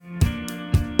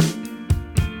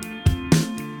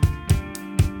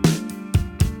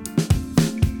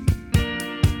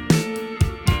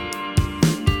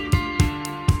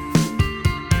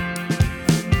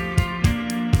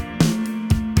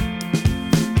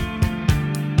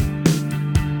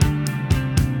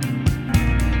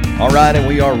All right, and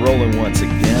we are rolling once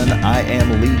again. I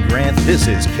am Lee Grant. This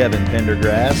is Kevin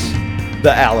Pendergrass,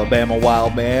 the Alabama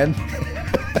Wild Man.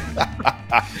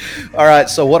 All right,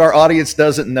 so what our audience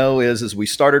doesn't know is we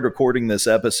started recording this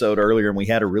episode earlier and we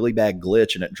had a really bad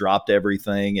glitch and it dropped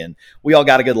everything, and we all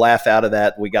got a good laugh out of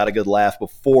that. We got a good laugh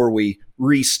before we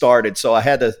restarted, so I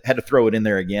had to throw it in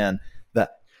there again. The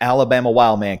Alabama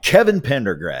Wild Man, Kevin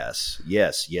Pendergrass.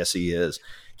 Yes, he is.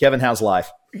 Kevin, how's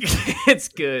life? It's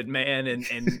good, man,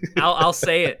 and I'll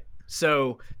say it.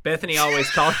 So Bethany always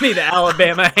called me the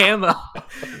Alabama Hammer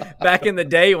back in the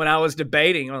day when I was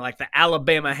debating, or like the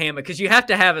Alabama Hammer, because you have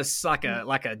to have a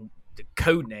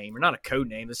code name, or not a code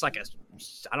name. It's like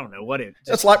I don't know what it.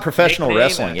 It's like professional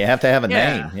wrestling. You have to have a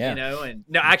name. Yeah, you know. And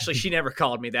no, actually, she never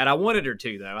called me that. I wanted her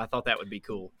to, though. I thought that would be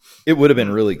cool. It would have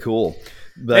been really cool.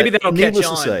 But maybe that'll catch on.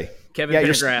 To say, Kevin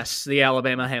Pendergrass, the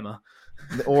Alabama Hammer.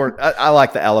 Or I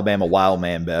like the Alabama Wild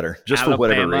Man better, just Alabama for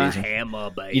whatever reason. Hammer,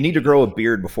 baby. You need to grow a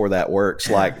beard before that works,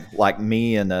 like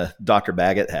me and Dr.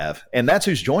 Baggett have. And that's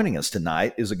who's joining us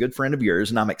tonight, is a good friend of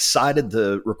yours, and I'm excited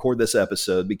to record this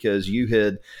episode because you've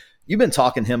been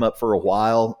talking him up for a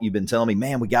while. You've been telling me,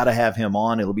 man, we got to have him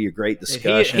on. It'll be a great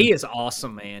discussion. He is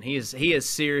awesome, man. He is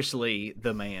seriously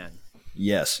the man.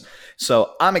 Yes.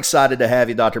 So I'm excited to have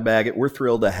you, Dr. Baggett. We're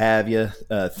thrilled to have you.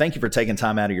 Thank you for taking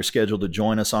time out of your schedule to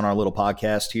join us on our little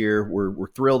podcast here. We're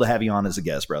thrilled to have you on as a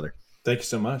guest, brother. Thank you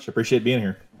so much. I appreciate being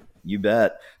here. You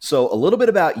bet. So a little bit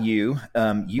about you.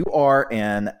 You are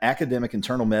an academic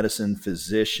internal medicine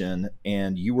physician,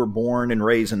 and you were born and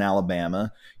raised in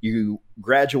Alabama. You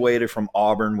graduated from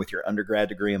Auburn with your undergrad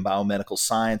degree in biomedical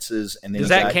sciences. And then does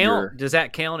that count? Does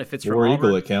that count if it's from Auburn?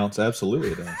 Eagle, it counts.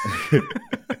 Absolutely, it does.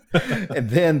 And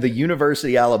then the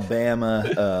University of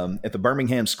Alabama at the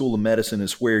Birmingham School of Medicine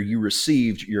is where you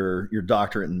received your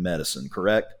doctorate in medicine,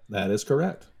 correct? That is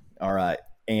correct. All right.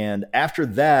 And after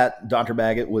that, Dr.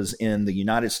 Baggett was in the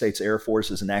United States Air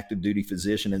Force as an active duty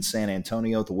physician in San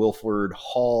Antonio at the Wilford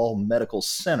Hall Medical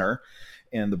Center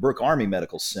and the Brooke Army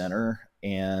Medical Center.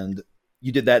 And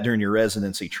you did that during your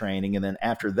residency training. And then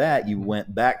after that, you went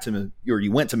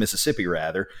to Mississippi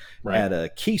rather, right, at a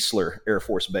Keesler Air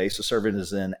Force Base to serve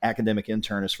as an academic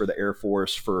internist for the Air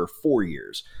Force for 4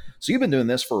 years. So you've been doing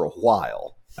this for a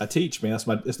while. I teach, man.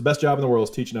 It's the best job in the world,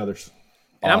 is teaching others.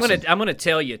 And awesome. I'm gonna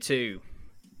tell you too.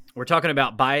 We're talking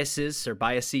about biases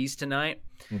tonight,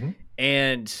 mm-hmm.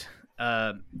 And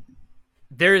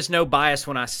there is no bias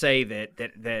when I say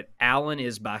that Alan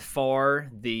is by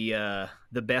far the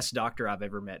best doctor I've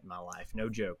ever met in my life. No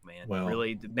joke, man. Well,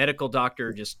 really, the medical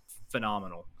doctor, just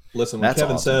phenomenal. Listen, when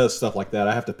Kevin says stuff like that,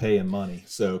 I have to pay him money.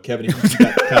 So, Kevin, if you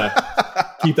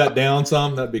keep that down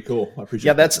some, that'd be cool. I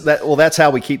appreciate that. Well, that's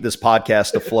how we keep this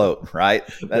podcast afloat, right?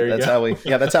 That's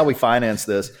how we finance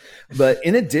this. But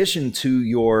in addition to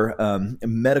your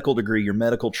medical degree, your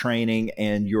medical training,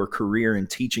 and your career in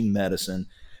teaching medicine,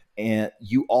 and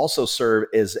you also serve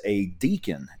as a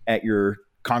deacon at your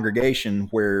congregation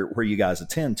where you guys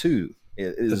attend too.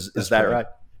 Is that right?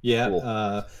 Yeah.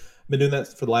 Cool. Been doing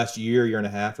that for the last year and a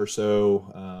half or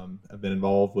so. I've been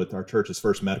involved with our church's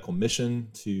first medical mission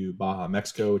to Baja,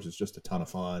 Mexico, which is just a ton of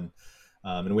fun.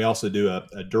 And we also do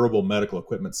a durable medical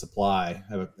equipment supply.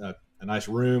 Have a nice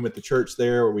room at the church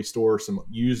there where we store some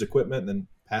used equipment and then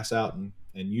pass out and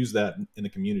use that in the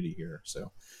community here.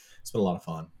 So it's been a lot of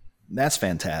fun. That's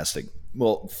fantastic.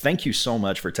 Well, thank you so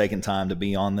much for taking time to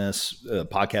be on this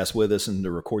podcast with us and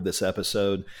to record this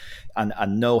episode. I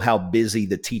know how busy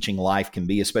the teaching life can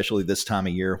be, especially this time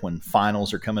of year when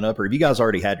finals are coming up. Or have you guys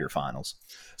already had your finals?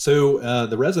 So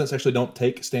the residents actually don't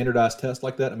take standardized tests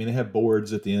like that. I mean, they have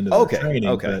boards at the end of their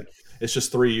training, but it's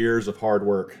just 3 years of hard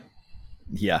work.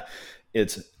 Yeah.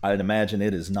 I'd imagine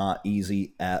it is not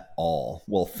easy at all.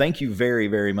 Well, thank you very,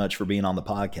 very much for being on the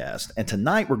podcast. And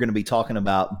tonight we're going to be talking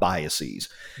about biases.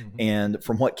 Mm-hmm. And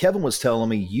from what Kevin was telling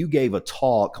me, you gave a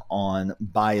talk on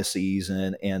biases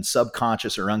and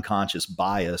subconscious or unconscious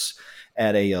bias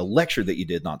at a lecture that you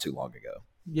did not too long ago.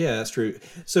 Yeah, that's true.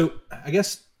 So I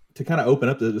guess to kind of open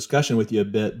up the discussion with you a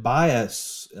bit,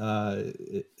 bias,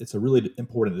 it's a really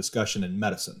important discussion in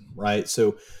medicine, right?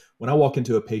 So when I walk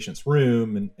into a patient's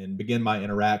room and begin my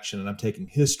interaction and I'm taking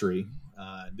history,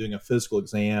 doing a physical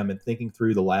exam and thinking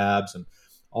through the labs and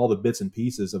all the bits and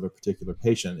pieces of a particular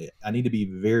patient, I need to be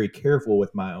very careful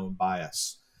with my own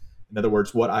bias. In other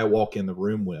words, what I walk in the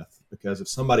room with, because if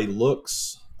somebody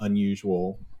looks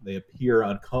unusual, they appear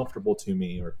uncomfortable to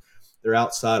me, or they're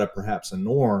outside of perhaps a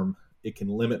norm, it can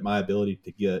limit my ability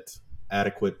to get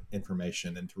adequate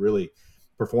information and to really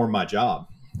perform my job.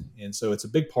 And so it's a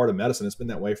big part of medicine. It's been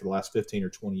that way for the last 15 or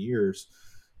 20 years.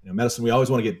 Medicine, we always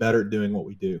want to get better at doing what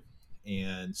we do.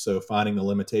 And so finding the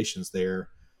limitations there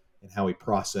and how we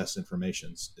process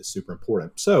information is super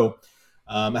important. So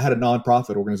I had a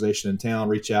nonprofit organization in town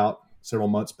reach out several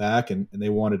months back, and they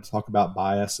wanted to talk about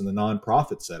bias in the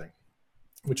nonprofit setting,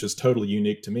 which is totally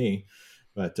unique to me.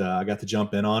 But I got to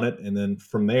jump in on it, and then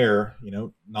from there,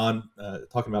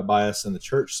 talking about bias in the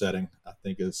church setting, I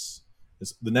think is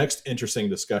the next interesting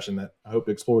discussion that I hope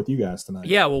to explore with you guys tonight.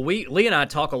 Yeah, well, Lee and I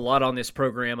talk a lot on this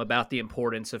program about the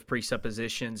importance of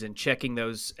presuppositions and checking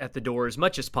those at the door as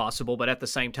much as possible, but at the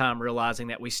same time realizing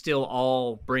that we still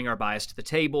all bring our bias to the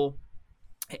table,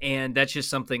 and that's just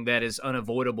something that is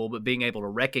unavoidable, but being able to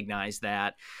recognize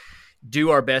that,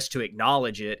 do our best to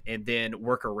acknowledge it, and then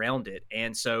work around it.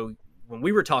 And so when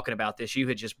we were talking about this, you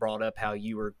had just brought up how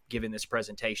you were giving this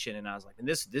presentation, and I was like, and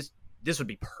this would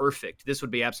be perfect. This would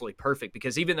be absolutely perfect,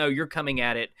 because even though you're coming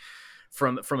at it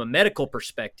from a medical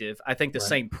perspective, I think the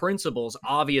same principles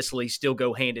obviously still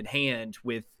go hand in hand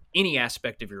with any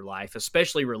aspect of your life,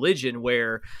 especially religion,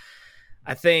 where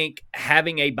I think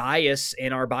having a bias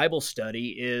in our Bible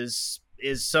study is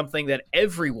something that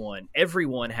everyone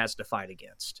has to fight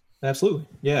against. Absolutely.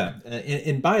 Yeah.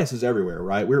 And bias is everywhere,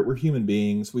 right? We're human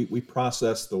beings. We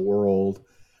process the world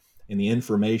and the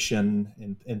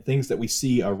information and things that we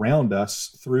see around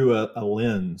us through a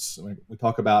lens. We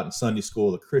talk about in Sunday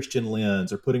school, the Christian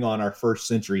lens, or putting on our first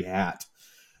century hat.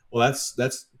 Well,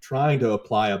 that's trying to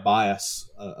apply a bias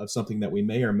of something that we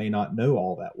may or may not know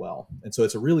all that well. And so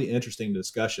it's a really interesting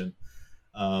discussion.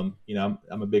 I'm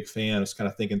a big fan. I was kind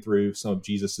of thinking through some of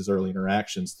Jesus's early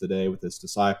interactions today with his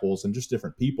disciples and just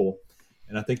different people.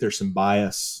 And I think there's some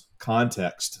bias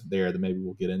context there that maybe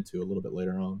we'll get into a little bit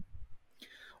later on.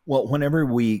 Well, whenever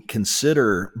we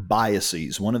consider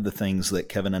biases, one of the things that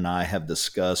Kevin and I have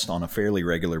discussed on a fairly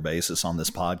regular basis on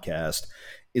this podcast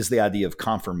is the idea of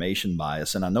confirmation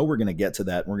bias. And I know we're going to get to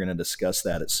that, and we're going to discuss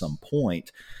that at some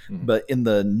point. Mm-hmm. But in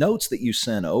the notes that you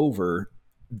sent over,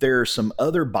 there are some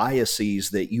other biases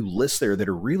that you list there that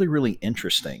are really, really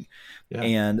interesting. Yeah.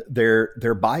 And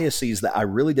they're biases that I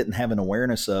really didn't have an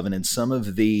awareness of. And in some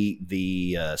of the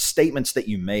statements that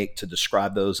you make to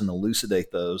describe those and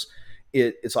elucidate those,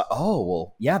 it's like, oh,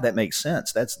 well, yeah, that makes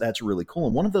sense. That's really cool.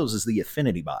 And one of those is the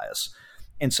affinity bias.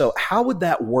 And so how would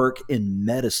that work in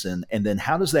medicine? And then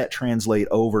how does that translate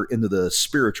over into the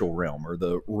spiritual realm or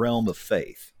the realm of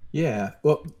faith? Yeah.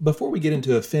 Well, before we get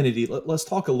into affinity, let's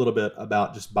talk a little bit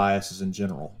about just biases in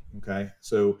general. Okay.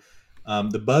 So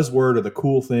the buzzword or the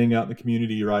cool thing out in the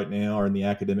community right now, or in the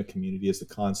academic community, is the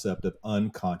concept of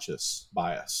unconscious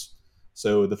bias.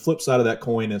 So the flip side of that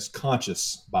coin is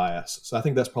conscious bias. So I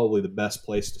think that's probably the best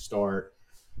place to start.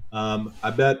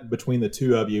 I bet between the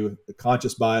two of you, the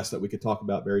conscious bias that we could talk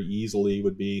about very easily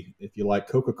would be if you like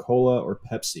Coca-Cola or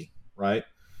Pepsi, right?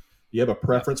 Do you have a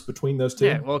preference between those two?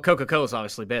 Yeah, well, Coca-Cola is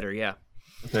obviously better, yeah.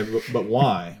 Okay, but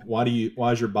why? Why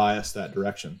is your bias that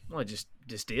direction? Well, it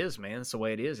just is, man. It's the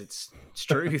way it is. It's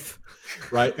truth.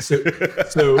 Right. So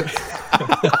it's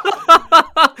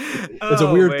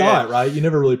a weird thought, right? You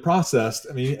never really processed.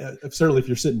 I mean, certainly if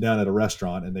you're sitting down at a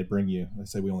restaurant and they bring you,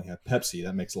 let's say we only have Pepsi,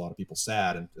 that makes a lot of people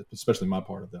sad, and especially my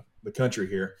part of the country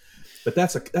here. But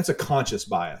that's a conscious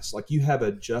bias. Like, you have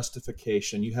a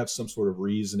justification, you have some sort of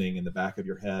reasoning in the back of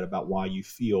your head about why you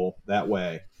feel that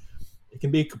way. It can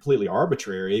be completely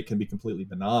arbitrary, it can be completely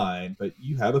benign, but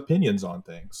you have opinions on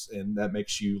things, and that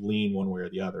makes you lean one way or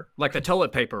the other. Like the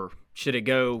toilet paper, should it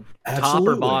go top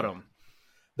or bottom?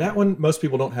 That one, most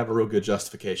people don't have a real good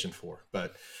justification for,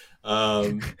 but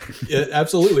it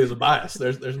absolutely is a bias.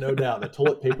 There's no doubt, the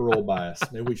toilet paper roll bias.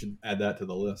 Maybe we should add that to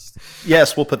the list.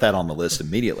 Yes, we'll put that on the list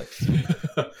immediately.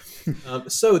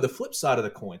 So the flip side of the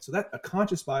coin, so that a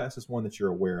conscious bias is one that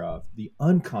you're aware of. The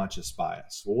unconscious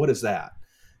bias, well, what is that?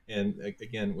 And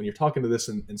again, when you're talking to this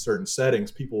in certain settings,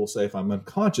 people will say, if I'm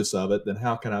unconscious of it, then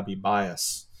how can I be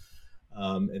biased?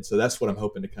 And so that's what I'm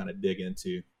hoping to kind of dig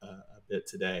into a bit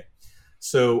today.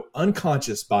 So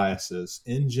unconscious biases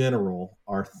in general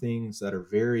are things that are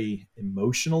very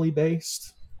emotionally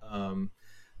based.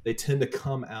 They tend to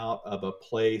come out of a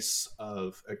place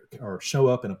or show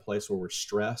up in a place where we're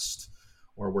stressed,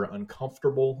 or we're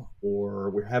uncomfortable,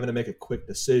 or we're having to make a quick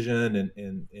decision,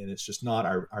 and it's just not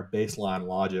our baseline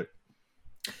logic.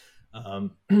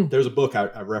 There's a book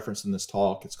I referenced in this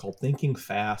talk. It's called Thinking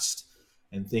Fast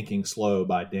and Thinking Slow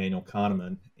by Daniel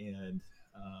Kahneman. And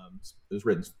it was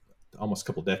written almost a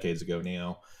couple decades ago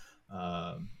now,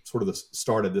 sort of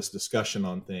started this discussion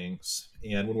on things.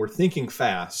 And when we're thinking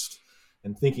fast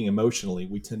and thinking emotionally,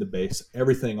 we tend to base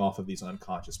everything off of these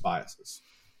unconscious biases.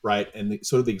 Right. And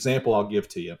the example I'll give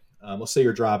to you, let's say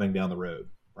you're driving down the road,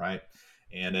 right?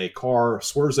 And a car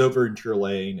swerves over into your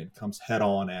lane and comes head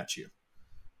on at you.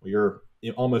 Well, you're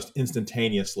almost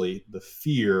instantaneously, the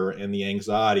fear and the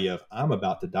anxiety of I'm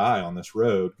about to die on this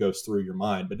road goes through your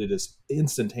mind, but it is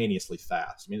instantaneously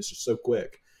fast. I mean, it's just so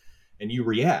quick, and you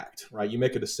react, right? You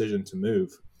make a decision to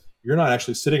move. You're not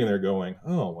actually sitting there going,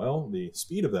 oh, well, the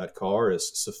speed of that car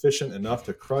is sufficient enough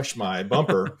to crush my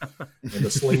bumper and to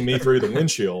sling me through the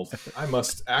windshield. I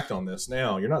must act on this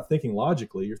now. You're not thinking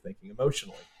logically, you're thinking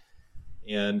emotionally.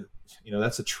 And,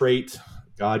 that's a trait,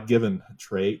 God-given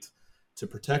trait, to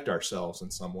protect ourselves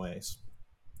in some ways.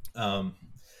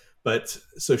 But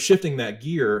so shifting that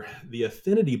gear, the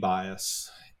affinity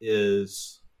bias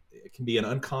it can be an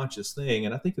unconscious thing.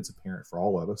 And I think it's apparent for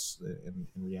all of us in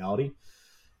reality.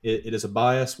 It is a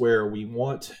bias where we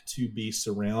want to be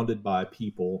surrounded by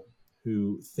people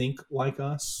who think like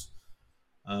us,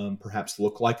 perhaps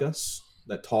look like us,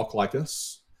 that talk like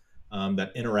us,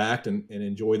 that interact and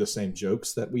enjoy the same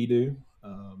jokes that we do.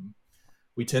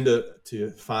 We tend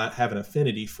to have an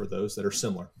affinity for those that are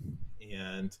similar.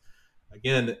 And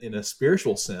again, in a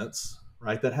spiritual sense,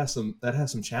 right, that has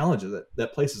some challenges.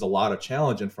 That places a lot of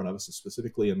challenge in front of us,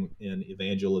 specifically in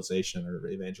evangelization or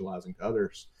evangelizing to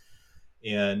others.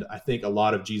 And I think a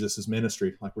lot of Jesus's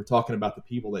ministry, like we're talking about the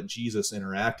people that Jesus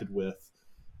interacted with,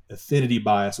 affinity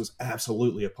bias was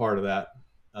absolutely a part of that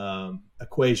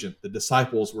equation. The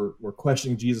disciples were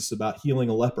questioning Jesus about healing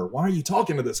a leper. Why are you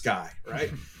talking to this guy?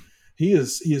 Right? He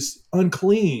is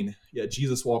unclean. Yet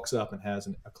Jesus walks up and has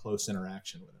a close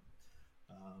interaction with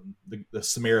him. The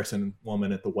Samaritan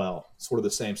woman at the well, sort of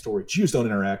the same story. Jews don't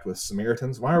interact with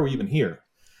Samaritans. Why are we even here?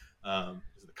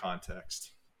 Is the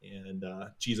context. And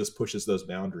Jesus pushes those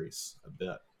boundaries a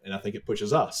bit. And I think it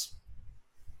pushes us.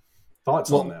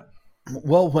 Thoughts on that?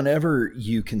 Well, whenever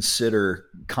you consider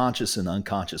conscious and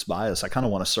unconscious bias, I kind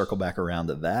of want to circle back around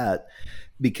to that,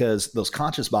 because those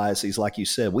conscious biases, like you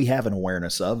said, we have an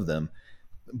awareness of them.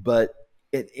 But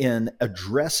in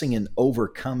addressing and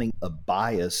overcoming a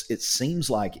bias, it seems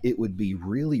like it would be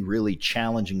really, really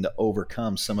challenging to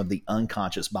overcome some of the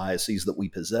unconscious biases that we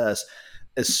possess,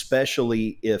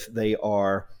 especially if they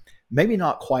are maybe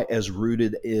not quite as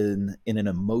rooted in an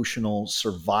emotional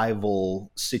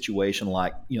survival situation,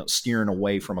 like, steering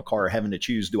away from a car, having to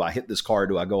choose, do I hit this car? Or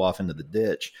do I go off into the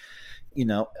ditch?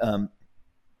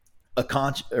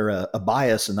 A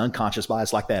bias, an unconscious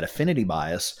bias like that, affinity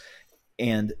bias,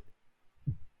 and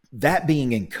that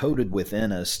being encoded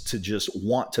within us to just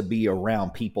want to be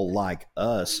around people like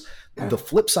us. The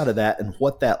flip side of that, and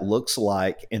what that looks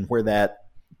like, and where that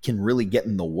can really get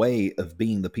in the way of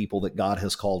being the people that God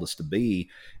has called us to be,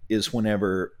 is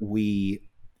whenever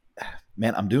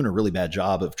I'm doing a really bad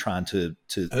job of trying to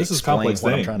explain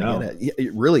what I'm trying to get at.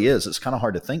 It really is. It's kind of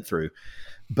hard to think through.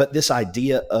 But this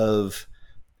idea of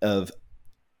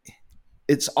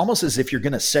it's almost as if you're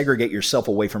going to segregate yourself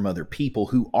away from other people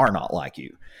who are not like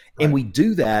you. Right. And we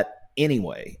do that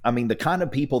anyway. I mean, the kind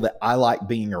of people that I like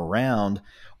being around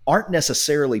aren't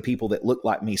necessarily people that look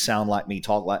like me, sound like me,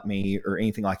 talk like me, or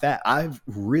anything like that. I've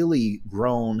really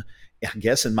grown, I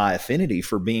guess, in my affinity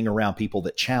for being around people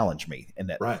that challenge me and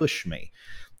that push me.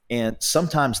 And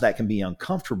sometimes that can be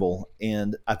uncomfortable.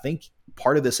 And I think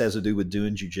part of this has to do with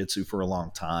doing jiu-jitsu for a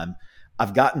long time.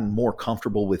 I've gotten more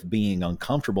comfortable with being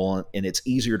uncomfortable, and it's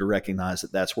easier to recognize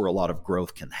that that's where a lot of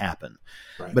growth can happen.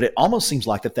 Right. But it almost seems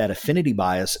like that affinity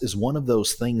bias is one of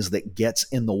those things that gets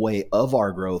in the way of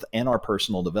our growth and our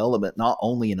personal development, not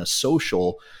only in a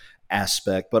social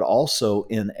aspect, but also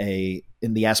in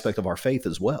the aspect of our faith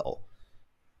as well.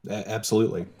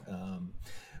 Absolutely.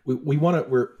 We want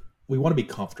to be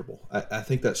comfortable. I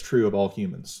think that's true of all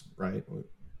humans, right?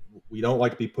 We don't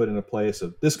like to be put in a place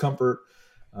of discomfort.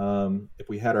 If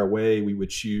we had our way, we would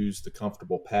choose the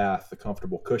comfortable path, the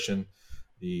comfortable cushion,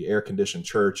 the air-conditioned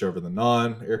church over the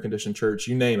non-air-conditioned church,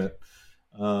 you name it.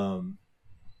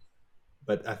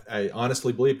 But I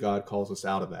honestly believe God calls us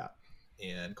out of that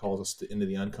and calls us into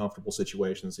the uncomfortable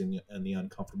situations and the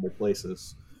uncomfortable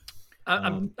places.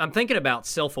 I'm thinking about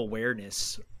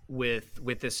self-awareness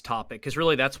with this topic, because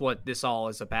really that's what this all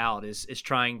is about, is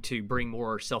trying to bring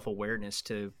more self-awareness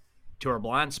to our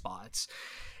blind spots.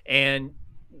 And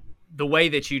the way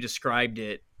that you described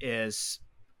it is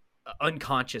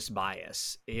unconscious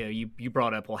bias. You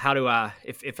brought up, well, how do I,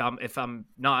 if I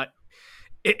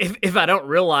don't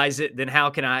realize it, then how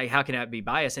can I be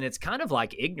biased? And it's kind of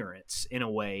like ignorance in a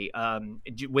way,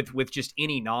 with just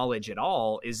any knowledge at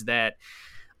all, is that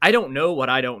I don't know what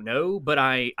I don't know, but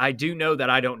I do know that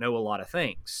I don't know a lot of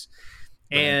things.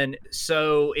 Right. And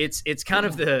so it's kind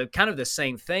of the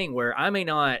same thing, where I may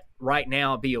not right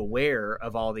now be aware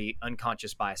of all the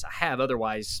unconscious bias I have,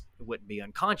 otherwise it wouldn't be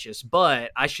unconscious,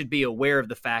 but I should be aware of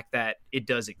the fact that it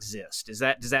does exist. Does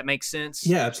that make sense?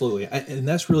 Yeah, absolutely. And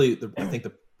that's really, I think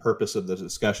the purpose of the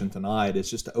discussion tonight is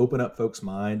just to open up folks'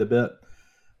 mind a bit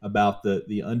about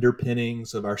the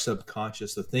underpinnings of our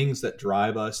subconscious, the things that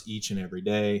drive us each and every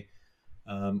day.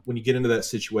 When you get into that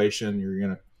situation, you're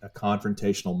in a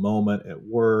confrontational moment at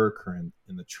work or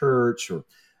in the church, or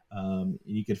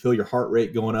you can feel your heart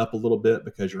rate going up a little bit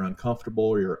because you're uncomfortable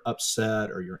or you're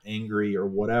upset or you're angry or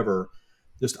whatever.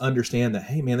 Just understand that,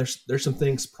 hey man, there's some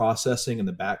things processing in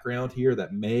the background here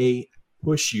that may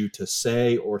push you to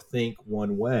say or think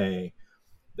one way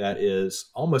that is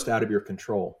almost out of your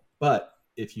control. But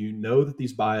if you know that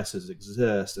these biases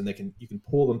exist and you can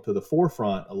pull them to the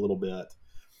forefront a little bit,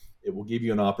 it will give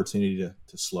you an opportunity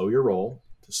to slow your roll,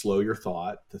 to slow your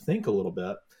thought, to think a little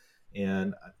bit,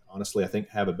 and honestly, I think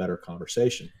have a better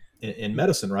conversation. In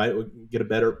medicine, right, we get a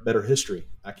better history.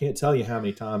 I can't tell you how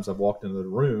many times I've walked into the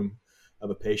room of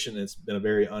a patient and it's been a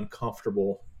very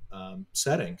uncomfortable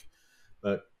setting,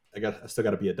 but I still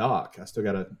got to be a doc. I still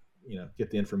got to get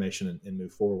the information and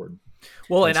move forward.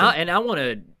 Well, and I want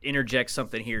to interject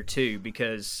something here too,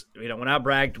 because when I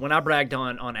bragged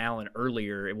on Alan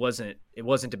earlier, it wasn't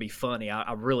to be funny.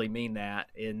 I really mean that,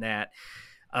 in that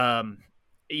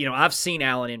I've seen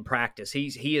Alan in practice.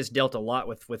 He has dealt a lot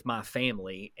with my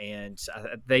family, and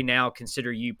they now consider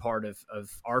you part of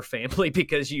our family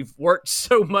because you've worked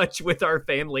so much with our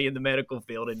family in the medical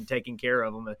field and taking care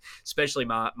of them, especially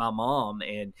my mom,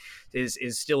 and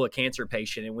is still a cancer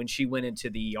patient. And when she went into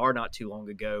the ER not too long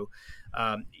ago,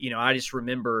 I just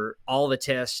remember all the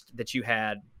tests that you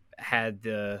had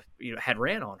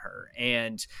ran on her,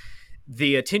 and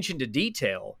the attention to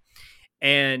detail.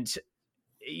 And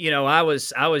I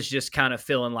was just kind of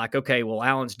feeling like, okay, well,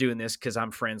 Alan's doing this because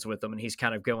I'm friends with him and he's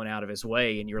kind of going out of his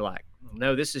way. And you're like,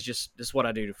 no, this is what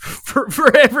I do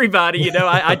for everybody.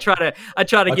 I try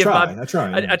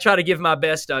to give my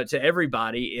best to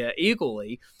everybody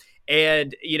equally.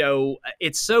 And,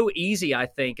 it's so easy, I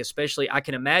think, especially I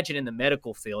can imagine in the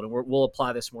medical field, and we'll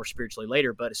apply this more spiritually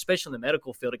later, but especially in the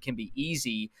medical field, it can be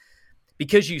easy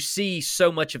because you see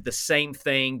so much of the same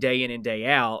thing day in and day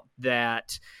out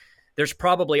that there's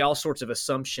probably all sorts of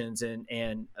assumptions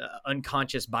and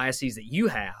unconscious biases that you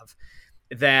have,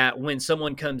 that when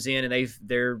someone comes in and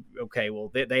they're okay,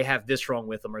 well, they have this wrong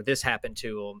with them or this happened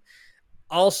to them,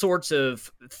 all sorts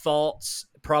of thoughts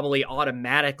probably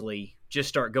automatically just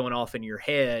start going off in your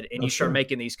head, and you start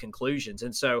making these conclusions.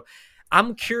 And so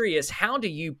I'm curious, how do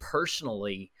you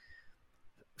personally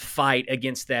fight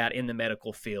against that in the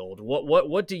medical field?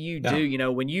 What do you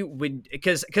do,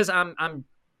 because I'm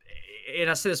and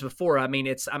I said this before, I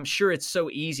mean, I'm sure it's so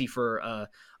easy for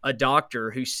a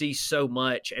doctor who sees so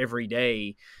much every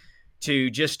day to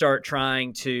just start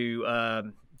trying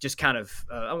to just kind of,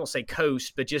 I won't say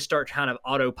coast, but just start kind of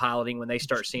autopiloting when they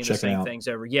start seeing the same things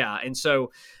over. Yeah. And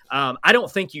so I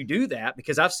don't think you do that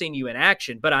because I've seen you in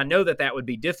action, but I know that would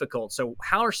be difficult. So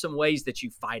how are some ways that you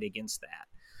fight against that?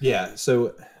 Yeah.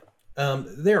 So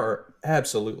there are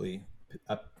absolutely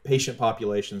patient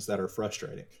populations that are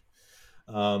frustrating.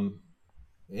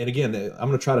 And again, I'm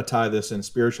going to try to tie this in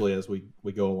spiritually as we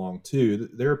go along too.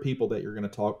 There are people that you're going to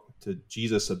talk to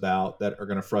Jesus about that are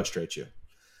going to frustrate you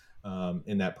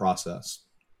in that process.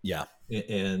 Yeah.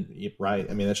 And right.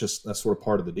 I mean, that's sort of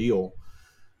part of the deal.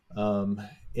 And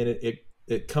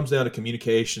it comes down to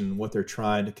communication, what they're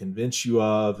trying to convince you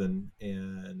of,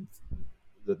 and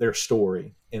their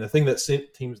story. And the thing that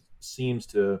seems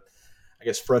to, I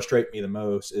guess, frustrate me the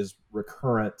most is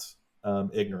recurrent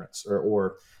ignorance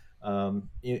or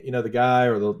the guy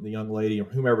or the young lady or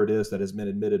whomever it is that has been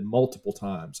admitted multiple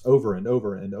times over and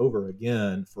over and over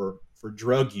again for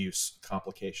drug use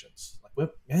complications. Like,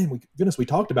 well, man, we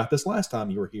talked about this last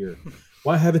time you were here.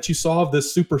 Why haven't you solved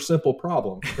this super simple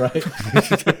problem, right?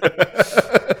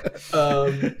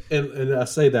 And I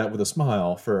say that with a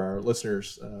smile for our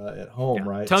listeners at home,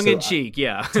 right? Tongue in cheek.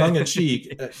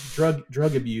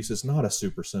 Drug abuse is not a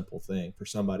super simple thing for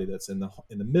somebody that's in the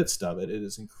midst of it. It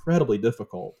is incredibly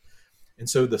difficult. And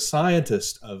so the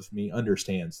scientist of me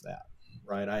understands that,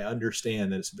 right? I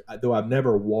understand that though I've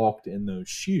never walked in those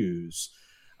shoes,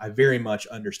 I very much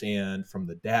understand from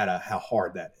the data how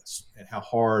hard that is and how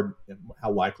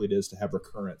likely it is to have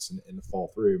recurrence and to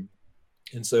fall through.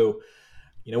 And so,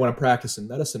 when I'm practicing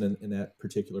medicine in that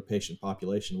particular patient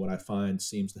population, what I find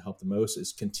seems to help the most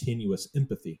is continuous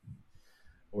empathy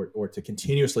or to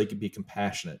continuously be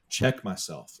compassionate, check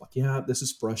myself. Like, yeah, this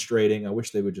is frustrating. I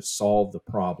wish they would just solve the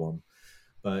problem.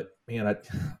 But man,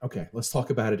 okay, let's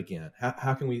talk about it again.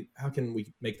 How can we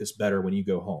make this better when you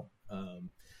go home?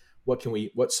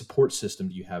 What support system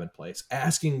do you have in place?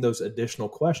 Asking those additional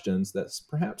questions that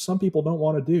perhaps some people don't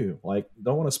want to do, like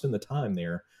don't want to spend the time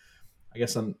there. I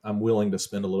guess I'm willing to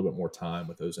spend a little bit more time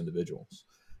with those individuals.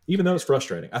 even though it's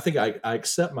frustrating. I think I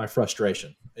accept my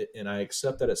frustration, and I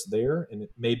accept that it's there, and it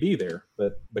may be there,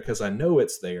 but because I know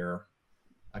it's there,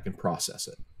 I can process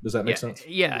it. Does that make sense?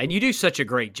 Yeah, and you do such a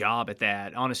great job at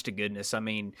that, honest to goodness. I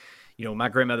mean, my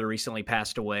grandmother recently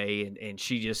passed away, and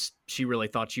she really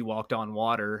thought you walked on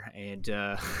water, and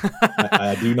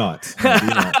I do not. I do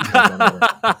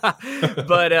not.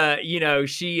 But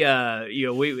she,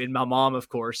 we and my mom, of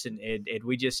course, and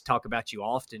we just talk about you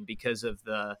often because of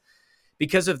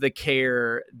the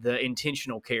care, the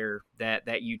intentional care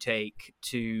that you take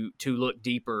to look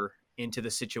deeper into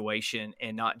the situation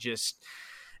and not just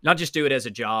do it as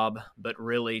a job, but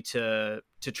really to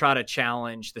try to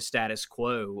challenge the status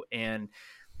quo. And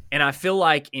I feel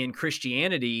like in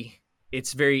Christianity,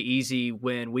 it's very easy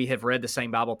when we have read the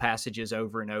same Bible passages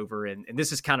over and over. And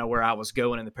this is kind of where I was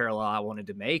going, in the parallel I wanted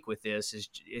to make with this is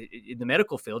in the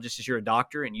medical field, just as you're a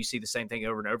doctor and you see the same thing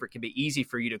over and over, it can be easy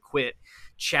for you to quit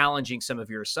challenging some of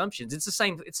your assumptions. It's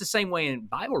the same way in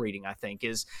Bible reading, I think,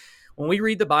 is when we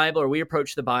read the Bible or we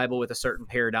approach the Bible with a certain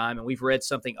paradigm and we've read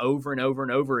something over and over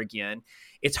and over again,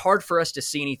 it's hard for us to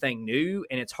see anything new,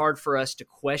 and it's hard for us to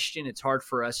question. It's hard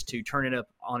for us to turn it up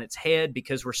on its head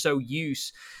because we're so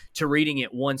used to reading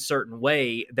it one certain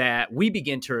way that we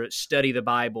begin to study the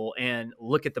Bible and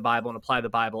look at the Bible and apply the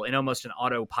Bible in almost an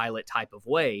autopilot type of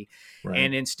way. Right.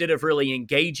 And instead of really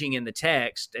engaging in the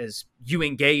text as you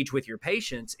engage with your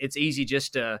patients, it's easy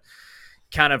just to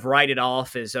kind of write it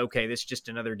off as, okay, this is just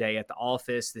another day at the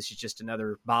office. This is just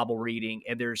another Bible reading.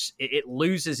 And it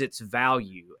loses its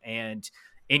value. And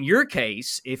in your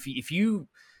case, if you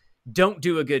don't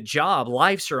do a good job,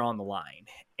 lives are on the line.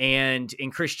 And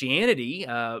in Christianity,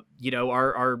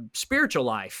 our spiritual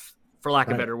life, for lack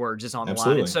of better words, is on the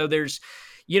line. And so there's,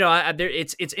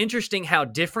 it's interesting how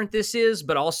different this is,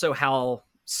 but also how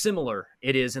similar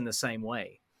it is in the same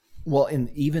way. Well, and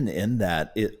even in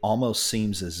that, it almost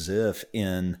seems as if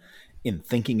in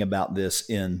thinking about this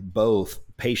in both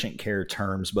patient care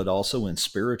terms, but also in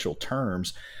spiritual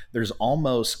terms, there's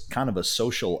almost kind of a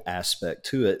social aspect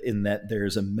to it, in that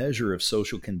there's a measure of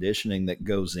social conditioning that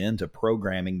goes into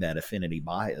programming that affinity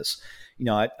bias.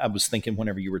 I was thinking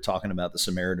whenever you were talking about the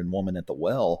Samaritan woman at the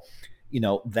well,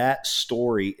 that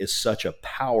story is such a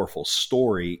powerful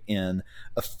story in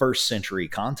a first century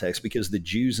context, because the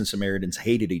Jews and Samaritans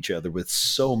hated each other with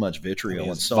so much vitriol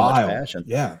and so much passion.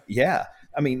 Yeah. Yeah.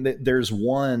 I mean, there's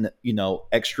one,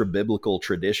 extra biblical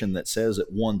tradition that says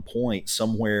at one point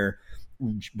somewhere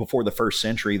before the first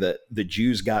century that the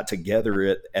Jews got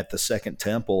together at the Second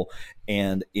Temple,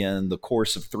 and in the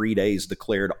course of 3 days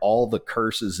declared all the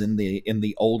curses in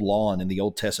the Old Law and in the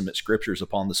Old Testament scriptures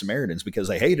upon the Samaritans, because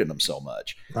they hated them so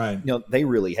much. Right. They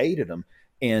really hated them.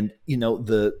 And,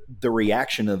 the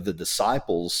reaction of the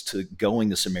disciples to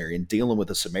going to Samaria and dealing with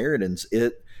the Samaritans,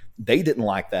 they didn't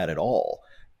like that at all.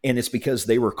 And it's because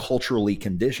they were culturally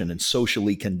conditioned and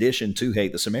socially conditioned to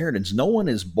hate the Samaritans. No one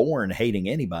is born hating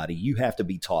anybody. You have to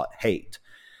be taught hate.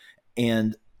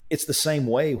 And it's the same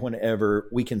way whenever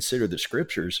we consider the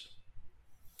scriptures.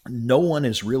 No one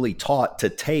is really taught to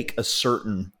take a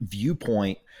certain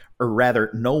viewpoint, or rather,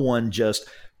 no one just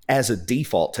as a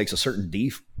default takes a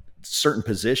certain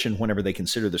position whenever they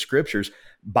consider the scriptures.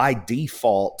 By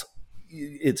default,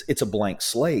 it's a blank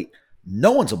slate.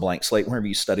 No one's a blank slate whenever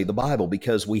you study the Bible,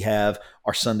 because we have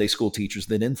our Sunday school teachers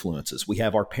that influence us. We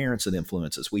have our parents that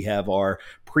influence us. We have our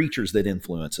preachers that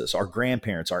influence us, our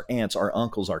grandparents, our aunts, our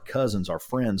uncles, our cousins, our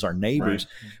friends, our neighbors.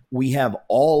 Right. We have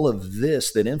all of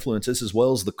this that influences, as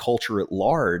well as the culture at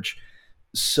large.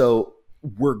 So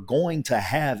we're going to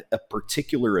have a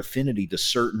particular affinity to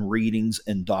certain readings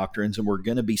and doctrines, and we're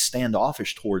going to be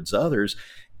standoffish towards others.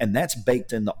 And that's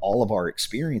baked into all of our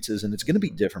experiences, and it's going to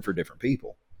be different for different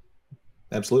people.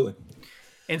 Absolutely.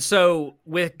 And so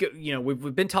we've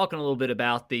been talking a little bit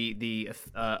about the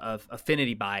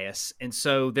affinity bias. And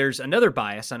so there's another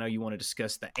bias. I know you want to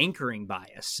discuss the anchoring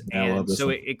bias. And so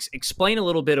explain a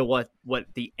little bit of what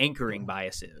the anchoring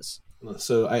bias is.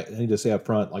 So I need to say up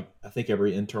front, I think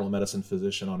every internal medicine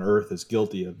physician on earth is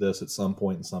guilty of this at some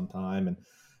point in some time.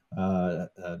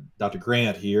 And Dr.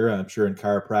 Grant here, I'm sure in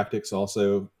chiropractics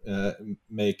also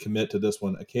may commit to this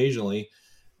one occasionally.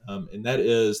 And that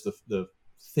is the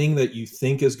thing that you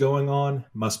think is going on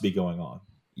must be going on.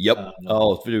 Yep.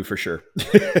 For sure.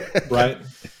 Right.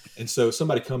 And so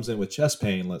somebody comes in with chest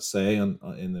pain, let's say, in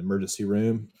the emergency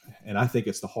room, and I think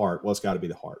it's the heart. Well, it's got to be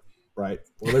the heart, right?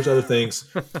 Well, there's other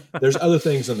things. There's other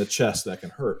things in the chest that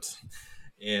can hurt,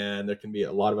 and there can be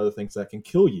a lot of other things that can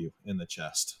kill you in the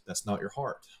chest. That's not your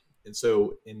heart. And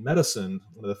so in medicine,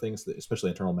 one of the things that,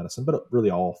 especially internal medicine, but really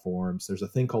all forms, there's a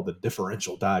thing called the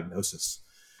differential diagnosis.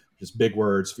 Just big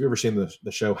words. If you've ever seen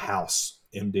the show House,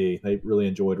 MD. They really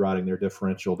enjoyed writing their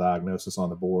differential diagnosis on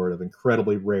the board of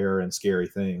incredibly rare and scary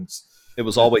things. It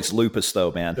was always lupus,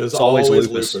 though, man. It was always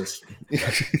lupus.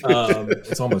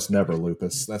 It's almost never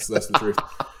lupus. That's the truth.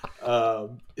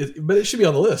 But it should be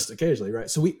on the list occasionally, right?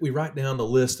 So we write down the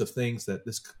list of things that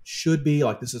this should be,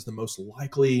 like this is the most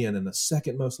likely and then the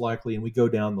second most likely, and we go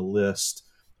down the list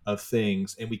of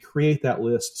things, and we create that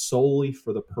list solely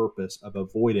for the purpose of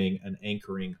avoiding an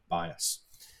anchoring bias.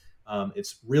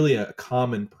 It's really a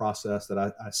common process that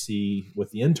I see with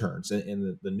the interns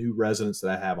and the new residents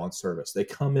that I have on service. They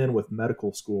come in with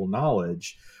medical school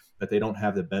knowledge, but they don't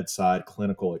have the bedside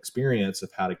clinical experience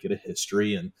of how to get a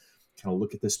history and kind of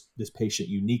look at this patient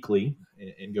uniquely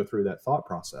and go through that thought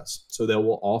process. So they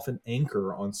will often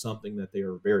anchor on something that they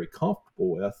are very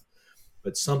comfortable with,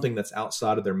 but something that's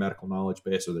outside of their medical knowledge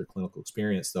base or their clinical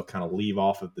experience, they'll kind of leave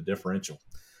off of the differential.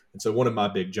 And so one of my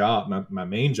my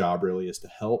main job really is to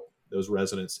help those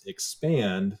residents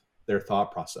expand their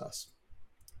thought process.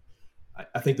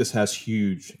 I think this has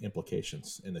huge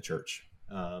implications in the church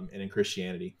and in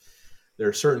Christianity. There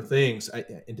are certain things,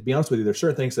 and to be honest with you, there are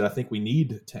certain things that I think we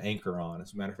need to anchor on.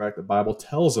 As a matter of fact, the Bible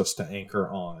tells us to anchor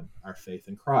on our faith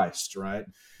in Christ, right?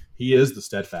 He is the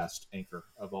steadfast anchor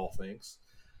of all things.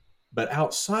 But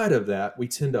outside of that, we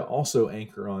tend to also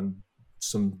anchor on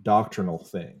some doctrinal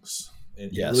things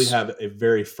and really have a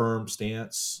very firm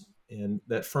stance. And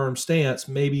that firm stance,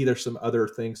 maybe there's some other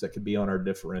things that could be on our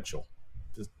differential.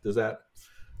 Does that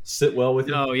sit well with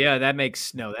you? Oh, yeah, that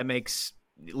makes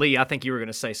Lee, I think you were going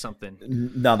to say something.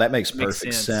 No, that makes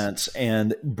perfect sense.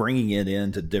 And bringing it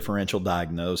into differential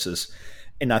diagnosis,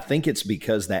 and I think it's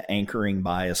because that anchoring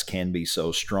bias can be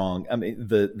so strong. I mean,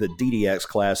 the DDX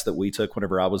class that we took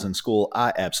whenever I was in school,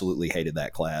 I absolutely hated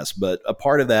that class. But a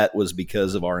part of that was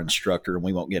because of our instructor, and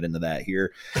we won't get into that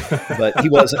here. But he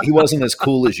wasn't as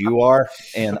cool as you are,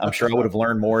 and I'm sure I would have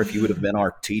learned more if you would have been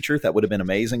our teacher. That would have been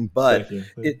amazing. But Thank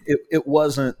you. It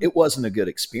wasn't a good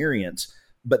experience.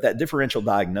 But that differential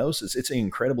diagnosis, it's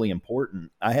incredibly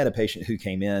important. I had a patient who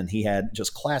came in, he had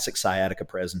just classic sciatica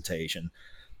presentation,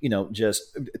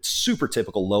 just it's super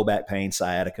typical low back pain,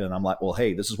 sciatica. And I'm like, well,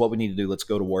 hey, this is what we need to do. Let's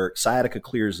go to work. Sciatica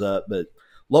clears up, but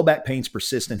low back pain's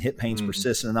persistent, hip pain's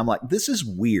persistent. And I'm like, this is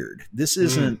weird. This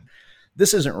isn't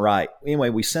right.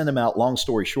 Anyway, we sent him out. Long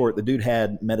story short, the dude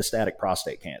had metastatic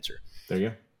prostate cancer. There you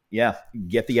go. Yeah.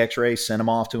 Get the x-ray, send him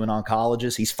off to an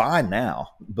oncologist. He's fine now.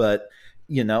 But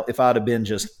if I'd have been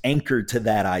just anchored to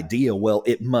that idea, well,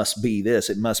 it must be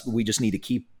this, we just need to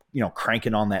keep,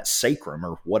 cranking on that sacrum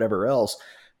or whatever else,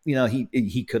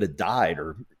 he could have died,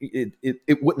 or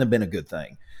it wouldn't have been a good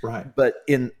thing. Right. But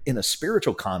in a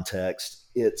spiritual context,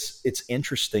 it's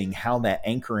interesting how that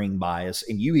anchoring bias,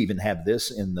 and you even have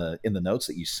this in the notes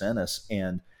that you sent us,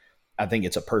 and I think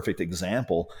it's a perfect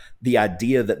example. The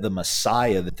idea that the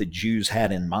Messiah that the Jews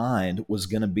had in mind was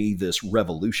going to be this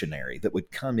revolutionary that would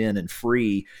come in and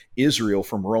free Israel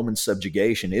from Roman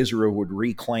subjugation. Israel would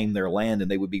reclaim their land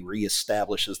and they would be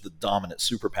reestablished as the dominant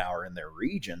superpower in their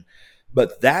region.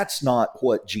 But that's not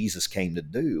what Jesus came to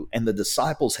do. And the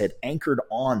disciples had anchored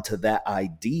on to that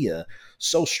idea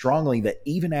so strongly that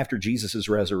even after Jesus'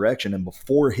 resurrection and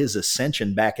before his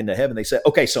ascension back into heaven, they said,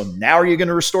 okay, so now are you going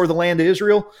to restore the land to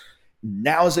Israel?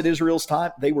 Now is it Israel's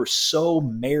time? They were so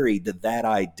married to that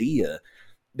idea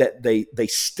that they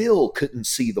still couldn't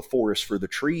see the forest for the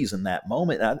trees in that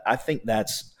moment. I think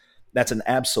that's an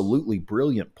absolutely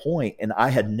brilliant point. And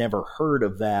I had never heard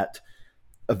of that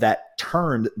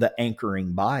termed the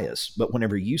anchoring bias. But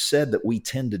whenever you said that we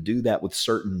tend to do that with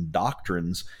certain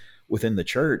doctrines within the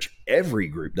church, every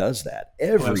group does that.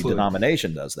 Every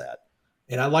denomination does that.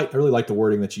 And I really like the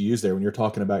wording that you use there when you're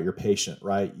talking about your patient,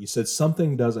 right? You said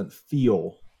something doesn't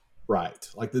feel right.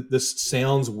 Like this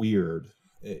sounds weird.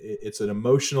 It's an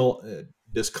emotional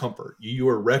discomfort. You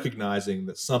are recognizing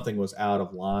that something was out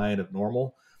of line of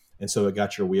normal. And so it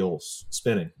got your wheels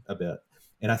spinning a bit.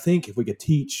 And I think if we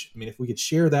could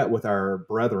share that with our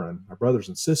brothers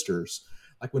and sisters,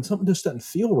 like when something just doesn't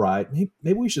feel right,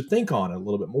 maybe we should think on it a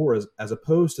little bit more as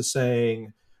opposed to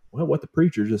saying, well, what the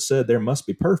preacher just said there must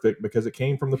be perfect because it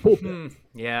came from the pulpit.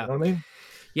 Yeah. You know what I mean?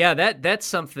 Yeah, that's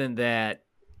something that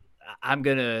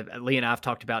Lee and I have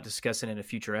talked about discussing in a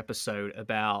future episode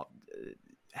about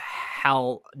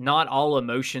how not all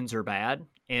emotions are bad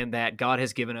and that God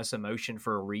has given us emotion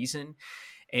for a reason.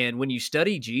 And when you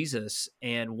study Jesus,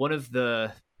 and one of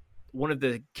the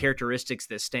characteristics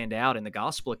that stand out in the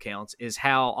gospel accounts is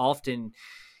how often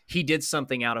he did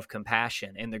something out of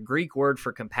compassion. And the Greek word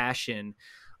for compassion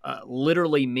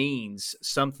literally means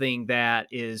something that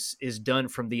is done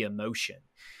from the emotion,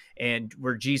 and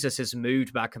where Jesus is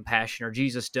moved by compassion, or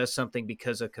Jesus does something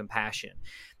because of compassion.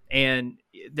 And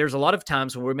there's a lot of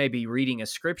times when we may be reading a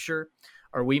scripture,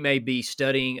 or we may be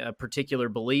studying a particular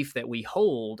belief that we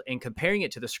hold and comparing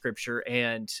it to the scripture,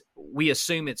 and we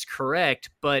assume it's correct,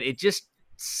 but it just,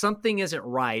 something isn't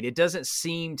right. It doesn't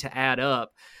seem to add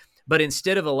up. But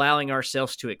instead of allowing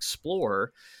ourselves to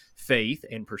explore faith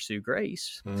and pursue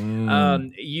grace,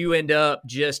 you end up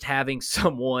just having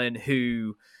someone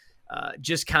who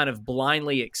just kind of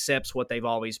blindly accepts what they've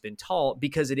always been taught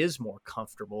because it is more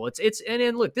comfortable.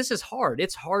 And look, this is hard.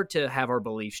 It's hard to have our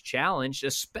beliefs challenged,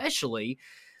 especially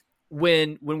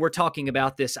when we're talking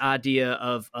about this idea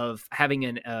of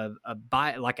having a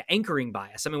bias, like an anchoring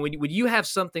bias. I mean, when you have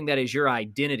something that is your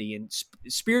identity, and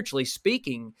spiritually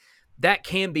speaking, that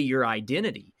can be your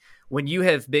identity. When you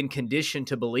have been conditioned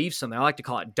to believe something, I like to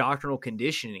call it doctrinal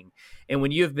conditioning. And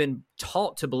when you have been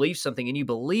taught to believe something and you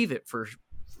believe it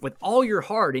with all your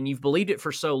heart, and you've believed it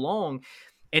for so long,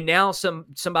 and now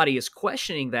somebody is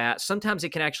questioning that, sometimes it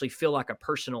can actually feel like a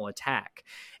personal attack.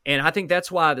 And I think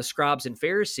that's why the scribes and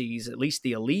Pharisees, at least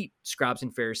the elite scribes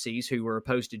and Pharisees who were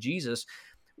opposed to Jesus,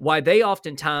 why they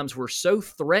oftentimes were so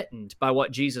threatened by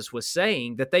what Jesus was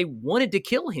saying that they wanted to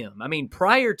kill him. I mean,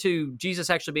 prior to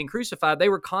Jesus actually being crucified, they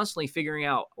were constantly figuring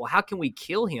out, well, how can we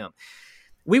kill him?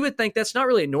 We would think that's not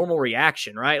really a normal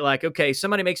reaction, right? Like, okay,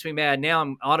 somebody makes me mad. Now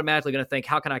I'm automatically going to think,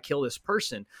 how can I kill this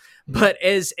person? But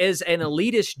as an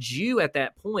elitist Jew at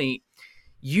that point,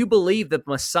 you believe the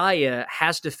Messiah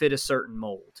has to fit a certain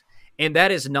mold. And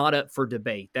that is not up for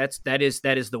debate. That is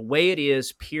the way it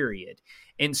is, period.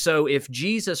 And so if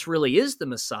Jesus really is the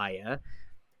Messiah,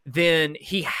 then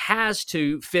he has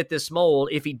to fit this mold.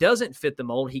 If he doesn't fit the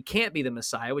mold, he can't be the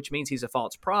Messiah, which means he's a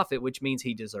false prophet, which means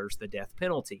he deserves the death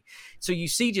penalty. So you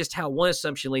see just how one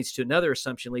assumption leads to another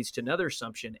assumption, leads to another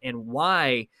assumption, and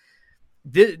why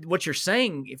what you're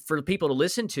saying for people to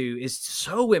listen to is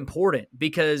so important,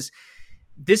 because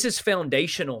this is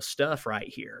foundational stuff right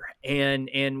here.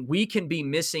 And we can be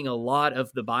missing a lot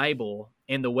of the Bible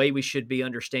and the way we should be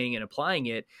understanding and applying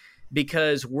it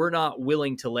because we're not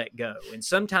willing to let go. And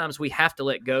sometimes we have to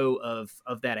let go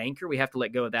of that anchor. We have to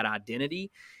let go of that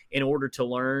identity in order to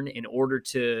learn, in order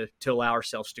to allow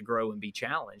ourselves to grow and be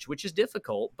challenged, which is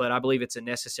difficult, but I believe it's a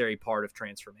necessary part of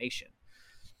transformation.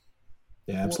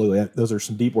 Yeah, absolutely. Those are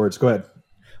some deep words. Go ahead.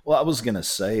 Well, I was going to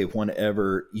say,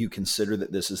 whenever you consider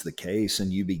that this is the case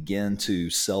and you begin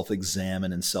to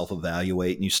self-examine and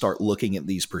self-evaluate and you start looking at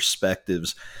these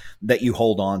perspectives that you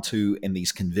hold on to and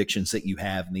these convictions that you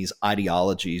have and these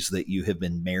ideologies that you have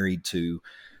been married to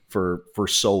for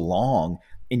so long,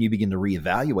 and you begin to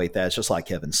reevaluate that, it's just like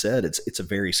Kevin said, it's a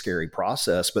very scary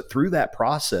process. But through that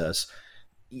process,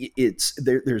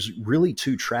 there's really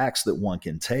two tracks that one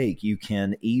can take. You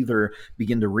can either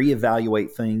begin to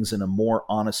reevaluate things in a more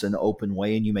honest and open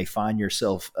way, and you may find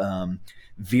yourself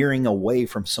veering away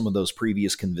from some of those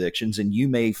previous convictions, and you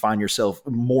may find yourself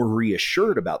more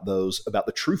reassured about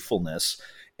the truthfulness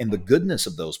and the goodness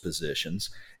of those positions.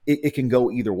 It can go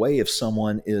either way if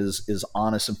someone is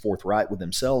honest and forthright with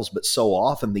themselves. But so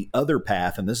often the other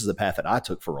path, and this is the path that I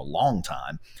took for a long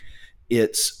time,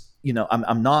 it's,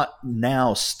 I'm not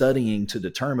now studying to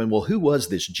determine, well, who was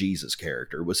this Jesus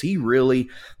character? Was he really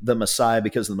the Messiah?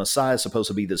 Because the Messiah is supposed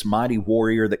to be this mighty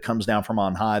warrior that comes down from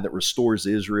on high that restores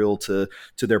Israel to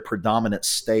their predominant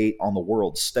state on the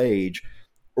world stage.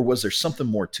 Or was there something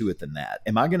more to it than that?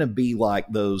 Am I going to be like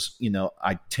those,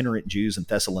 itinerant Jews in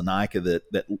Thessalonica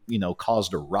that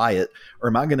caused a riot? Or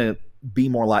am I going to be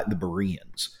more like the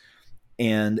Bereans?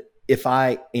 And if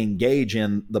I engage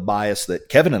in the bias that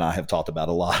Kevin and I have talked about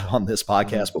a lot on this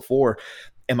podcast before,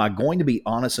 am I going to be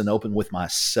honest and open with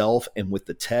myself and with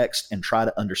the text and try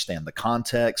to understand the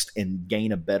context and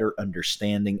gain a better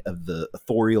understanding of the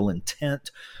authorial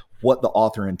intent, what the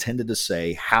author intended to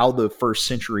say, how the first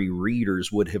century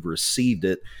readers would have received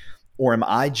it? Or am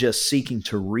I just seeking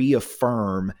to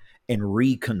reaffirm and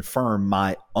reconfirm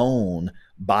my own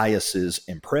biases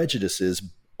and prejudices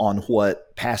on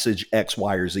what passage X,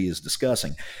 Y, or Z is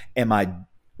discussing? Am I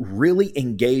really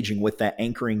engaging with that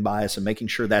anchoring bias and making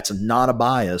sure that's not a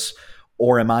bias?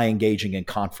 Or am I engaging in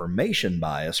confirmation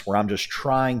bias where I'm just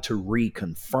trying to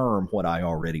reconfirm what I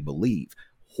already believe?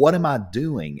 What am I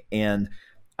doing? And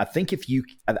I think it's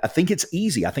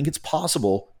easy. I think it's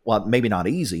possible. Well, maybe not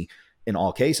easy in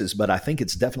all cases, but I think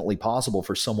it's definitely possible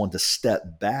for someone to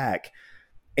step back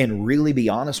and really be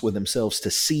honest with themselves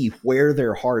to see where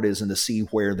their heart is and to see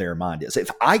where their mind is.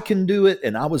 If I can do it,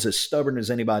 and I was as stubborn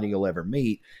as anybody you'll ever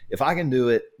meet, if I can do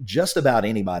it, just about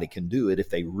anybody can do it if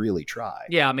they really try.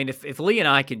 Yeah, I mean, if Lee and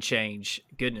I can change,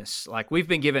 goodness, like we've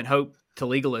been given hope to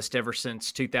legalists ever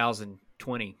since 2000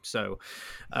 20. So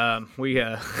we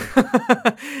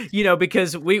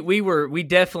because we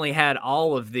definitely had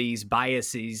all of these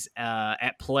biases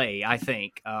at play. I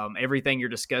think everything you're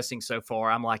discussing so far,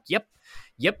 I'm like, yep,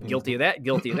 guilty of that,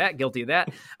 guilty of that, guilty of that.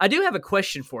 I do have a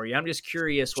question for you. I'm just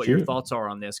curious what your thoughts are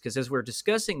on this, because as we're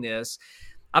discussing this,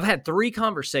 I've had 3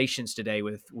 conversations today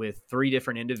with 3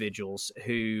 different individuals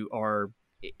who are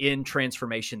in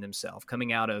transformation themselves,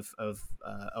 coming out of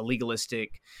a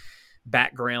legalistic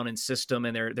background and system,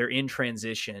 and they're in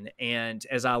transition. And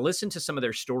as I listened to some of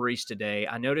their stories today,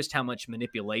 I noticed how much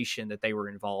manipulation that they were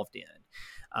involved in,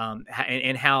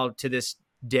 and how to this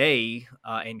day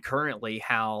and currently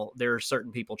how there are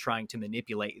certain people trying to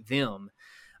manipulate them.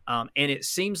 And it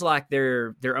seems like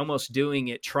they're almost doing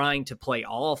it, trying to play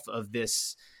off of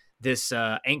this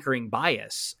anchoring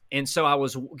bias. And so I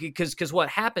was, because what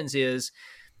happens is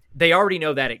they already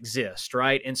know that exists,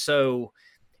 right? And so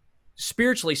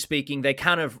spiritually speaking, they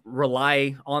kind of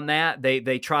rely on that.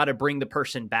 They try to bring the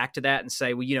person back to that and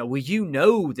say,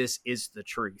 well, this is the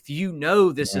truth.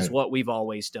 This is what we've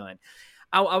always done.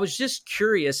 I was just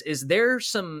curious, is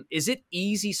it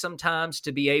easy sometimes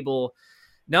to be able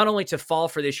not only to fall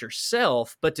for this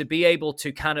yourself, but to be able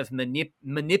to kind of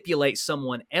manipulate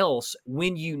someone else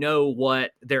when you know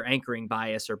what their anchoring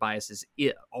bias or biases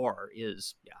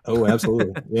is? Yeah. Oh,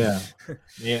 absolutely. Yeah.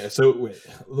 Yeah. So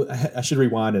I should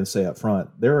rewind and say up front,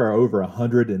 there are over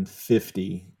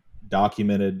 150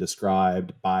 documented,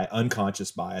 described by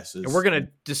unconscious biases. And we're going to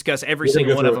discuss every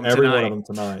single one of them every tonight. One of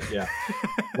them tonight. Yeah.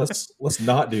 let's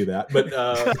not do that. But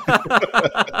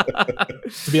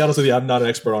to be honest with you, I'm not an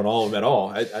expert on all of them at all.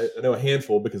 I know a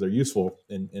handful because they're useful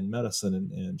in medicine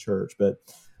and church. But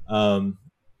I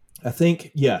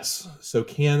think, yes. So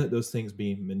can those things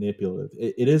be manipulative?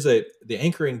 It is the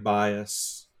anchoring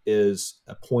bias is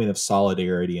a point of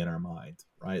solidarity in our mind,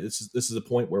 right? This is a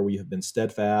point where we have been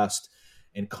steadfast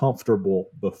and comfortable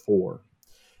before.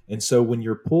 And so when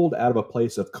you're pulled out of a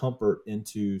place of comfort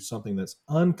into something that's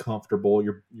uncomfortable,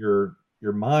 your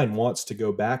mind wants to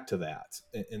go back to that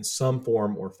in some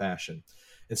form or fashion.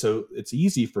 And so it's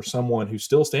easy for someone who's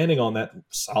still standing on that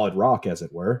solid rock, as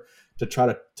it were, to try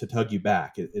to tug you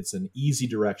back. It's an easy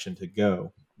direction to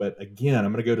go. But again,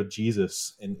 I'm going to go to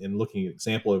Jesus and looking at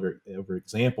example over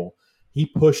example. He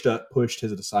pushed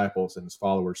his disciples and his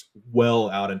followers well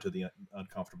out into the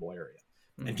uncomfortable area.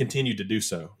 And continued to do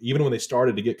so. Even when they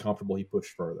started to get comfortable, he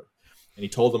pushed further. And he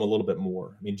told them a little bit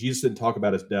more. I mean, Jesus didn't talk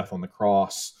about his death on the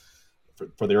cross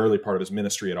for the early part of his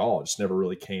ministry at all. It just never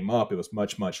really came up. It was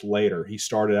much, much later. He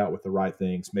started out with the right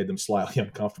things, made them slightly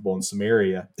uncomfortable in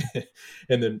Samaria,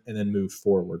 and then moved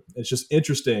forward. It's just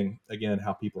interesting, again,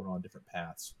 how people are on different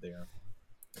paths there.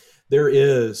 There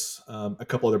is a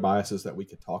couple other biases that we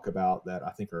could talk about that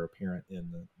I think are apparent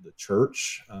in the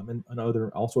church and other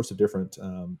all sorts of different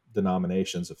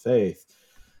denominations of faith.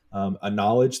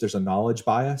 There's a knowledge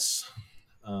bias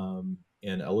and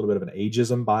a little bit of an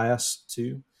ageism bias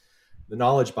too. The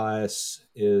knowledge bias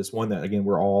is one that, again,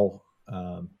 we're all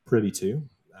privy to.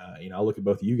 I look at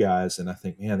both of you guys and I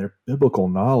think, man, their biblical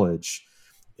knowledge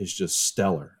is just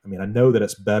stellar. I mean, I know that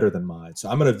it's better than mine. So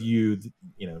I'm going to view,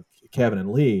 Kevin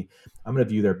and Lee, I'm going to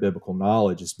view their biblical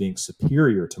knowledge as being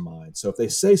superior to mine. So if they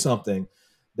say something,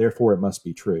 therefore it must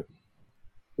be true.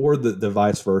 Or the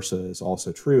vice versa is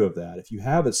also true of that. If you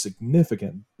have a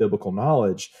significant biblical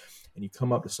knowledge and you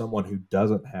come up to someone who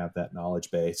doesn't have that knowledge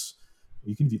base,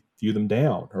 you can view them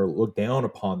down or look down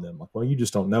upon them. Like, well, you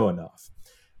just don't know enough.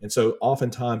 And so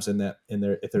oftentimes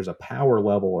if there's a power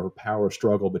level or power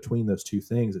struggle between those two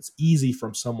things, it's easy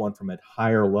from someone from a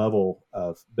higher level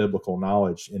of biblical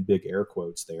knowledge, in big air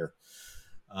quotes there,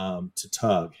 to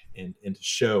tug and to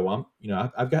show,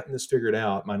 I've gotten this figured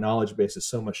out. My knowledge base is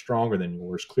so much stronger than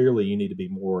yours. Clearly you need to be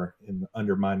more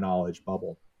under my knowledge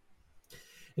bubble.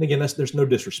 And again, there's no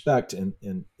disrespect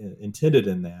intended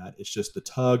in that. It's just the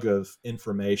tug of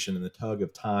information and the tug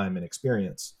of time and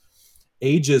experience.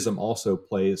 Ageism also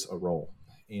plays a role.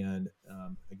 And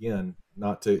again,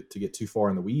 not to get too far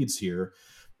in the weeds here,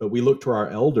 but we look to our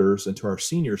elders and to our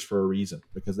seniors for a reason,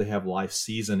 because they have life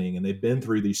seasoning and they've been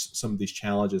through some of these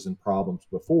challenges and problems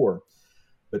before.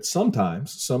 But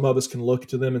sometimes some of us can look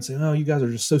to them and say, oh, you guys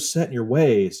are just so set in your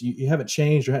ways. You haven't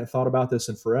changed or hadn't thought about this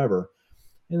in forever.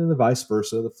 And then the vice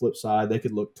versa, the flip side, they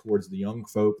could look towards the young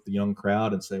folk, the young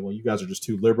crowd, and say, well, you guys are just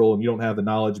too liberal and you don't have the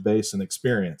knowledge base and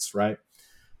experience, right?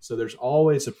 So there's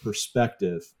always a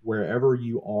perspective wherever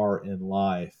you are in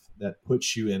life that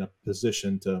puts you in a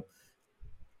position to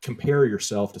compare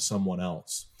yourself to someone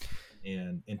else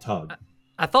and tug.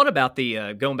 I thought about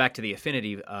the going back to the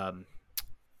affinity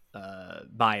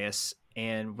bias,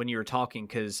 and when you were talking,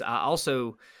 because I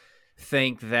also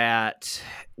think that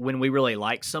when we really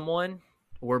like someone,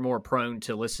 we're more prone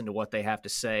to listen to what they have to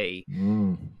say,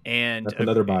 and that's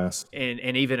another bias, and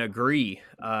even agree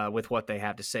with what they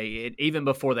have to say, even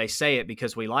before they say it,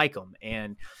 because we like them.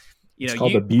 And it's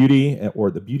called the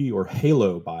beauty or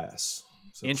halo bias.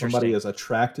 So if somebody is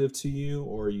attractive to you,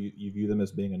 or you view them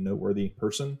as being a noteworthy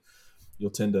person, you'll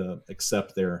tend to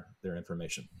accept their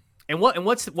information. And what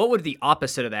would the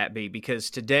opposite of that be?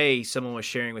 Because today someone was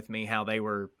sharing with me how they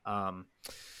were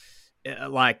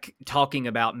like talking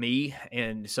about me,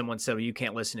 and someone said, well, you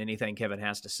can't listen to anything Kevin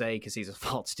has to say because he's a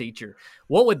false teacher.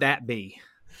 What would that be?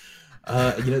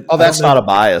 That's not a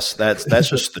bias. That's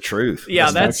just the truth. Yeah,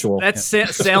 that's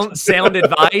sound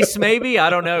advice, maybe.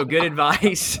 I don't know. Good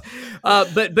advice.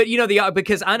 But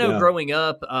because I know growing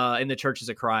up in the churches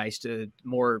of Christ,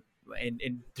 more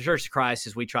in the Church of Christ,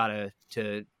 as we try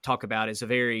to talk about, that's a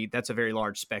very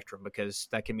large spectrum, because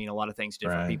that can mean a lot of things to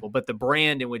different people. But the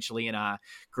brand in which Lee and I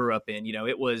grew up in,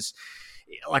 it was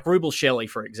like Rubel Shelley,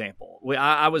 for example.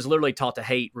 I was literally taught to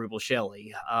hate Rubel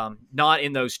Shelley, not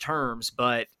in those terms,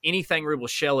 but anything Rubel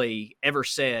Shelley ever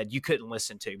said, you couldn't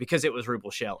listen to because it was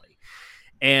Rubel Shelley.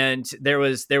 And there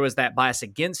was that bias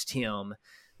against him,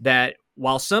 that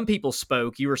while some people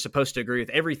spoke, you were supposed to agree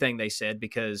with everything they said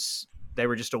because they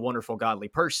were just a wonderful, godly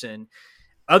person.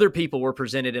 Other people were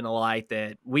presented in a light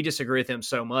that we disagree with them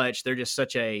so much. They're just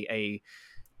such a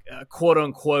quote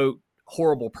unquote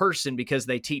horrible person because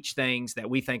they teach things that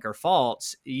we think are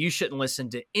false. You shouldn't listen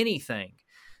to anything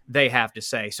they have to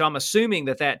say. So I'm assuming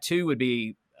that too would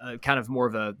be kind of more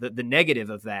of the negative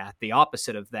of that, the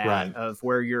opposite of that, right, of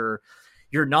where you're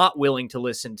not willing to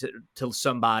listen to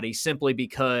somebody simply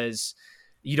because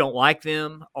you don't like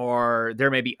them, or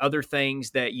there may be other things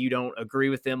that you don't agree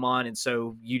with them on. And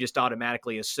so you just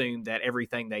automatically assume that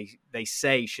everything they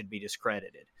say should be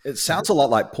discredited. It sounds a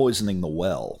lot like poisoning the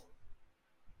well.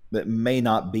 That may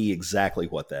not be exactly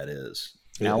what that is.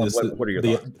 Alan, what are your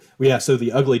thoughts? Yeah, so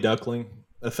the ugly duckling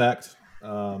effect.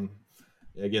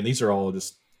 Again, these are all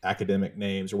just academic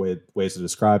names or ways to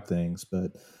describe things,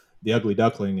 but the ugly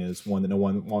duckling is one that no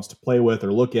one wants to play with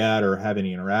or look at or have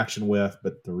any interaction with.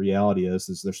 But the reality is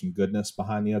there's some goodness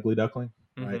behind the ugly duckling,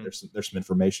 right? Mm-hmm. There's some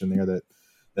information there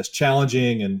that's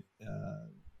challenging and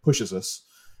pushes us,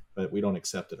 but we don't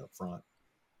accept it up front.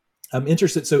 I'm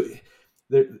interested. So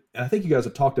I think you guys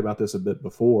have talked about this a bit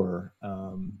before.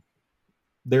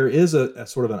 There is a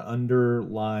sort of an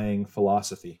underlying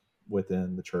philosophy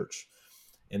within the church,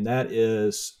 and that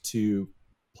is to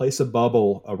place a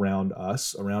bubble around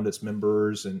us, around its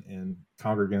members and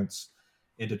congregants,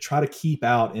 and to try to keep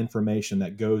out information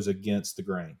that goes against the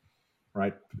grain,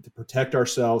 right? To protect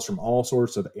ourselves from all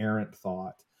sorts of errant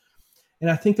thought.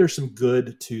 And I think there's some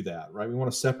good to that, right? We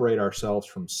want to separate ourselves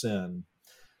from sin.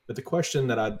 But the question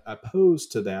that I pose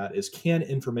to that is, can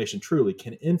information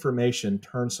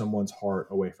turn someone's heart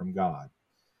away from God?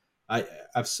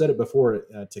 I've said it before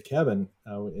to Kevin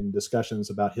in discussions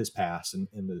about his past and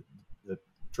the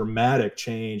dramatic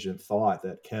change in thought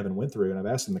that Kevin went through. And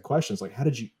I've asked him the questions like, how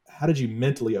did you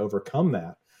mentally overcome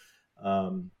that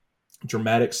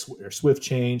dramatic or swift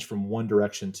change from one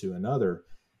direction to another?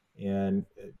 And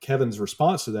Kevin's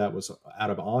response to that was out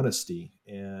of honesty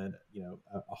and,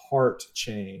 a heart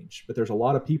change. But there's a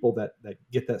lot of people that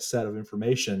get that set of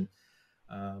information,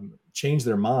 change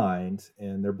their mind,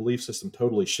 and their belief system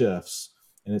totally shifts,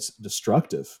 and it's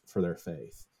destructive for their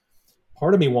faith.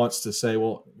 Part of me wants to say,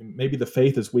 well, maybe the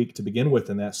faith is weak to begin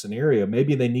with in that scenario.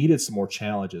 Maybe they needed some more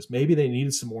challenges. Maybe they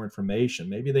needed some more information.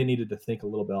 Maybe they needed to think a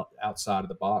little bit outside of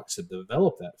the box to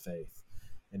develop that faith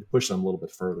and to push them a little bit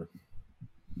further.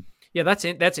 Yeah,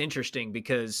 that's interesting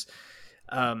because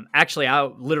actually,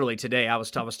 today I was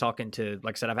talking to,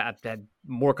 like I said, I've had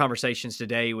more conversations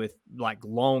today with like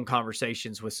long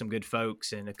conversations with some good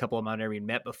folks, and a couple of them I've never even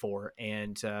met before,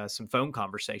 and some phone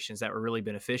conversations that were really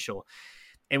beneficial.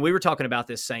 And we were talking about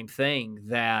this same thing,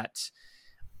 that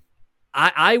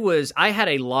I had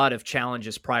a lot of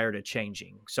challenges prior to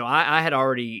changing. So I had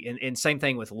already, and same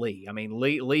thing with Lee. I mean,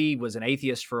 Lee was an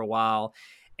atheist for a while.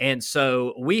 And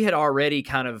so we had already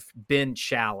kind of been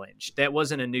challenged. That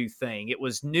wasn't a new thing. It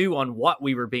was new on what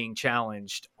we were being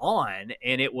challenged on.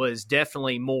 And it was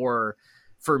definitely more,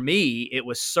 for me, it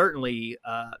was certainly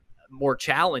more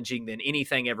challenging than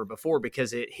anything ever before,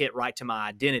 because it hit right to my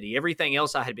identity. Everything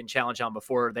else I had been challenged on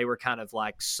before, they were kind of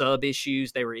like sub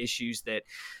issues. They were issues that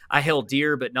I held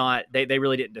dear, but they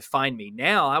really didn't define me.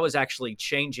 Now I was actually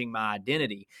changing my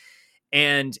identity.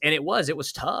 And it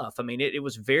was tough. I mean, it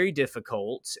was very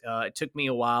difficult. It took me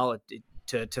a while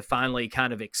to finally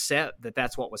kind of accept that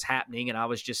that's what was happening. And I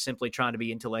was just simply trying to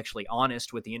be intellectually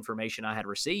honest with the information I had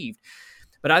received.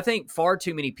 But I think far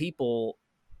too many people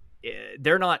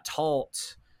they're not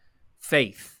taught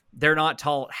faith. They're not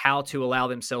taught how to allow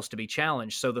themselves to be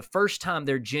challenged. So the first time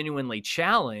they're genuinely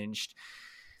challenged,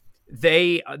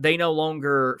 they no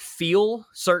longer feel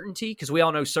certainty, because we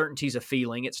all know certainty is a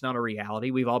feeling. It's not a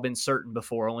reality. We've all been certain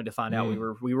before, only to find out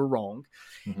we were wrong.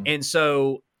 Mm-hmm. And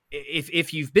so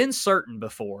if you've been certain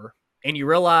before and you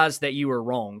realize that you were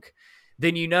wrong,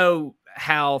 then you know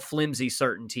how flimsy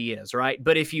certainty is, right?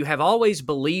 But if you have always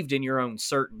believed in your own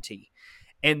certainty,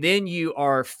 and then you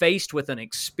are faced with an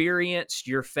experience,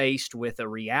 you're faced with a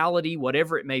reality,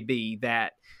 whatever it may be,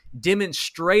 that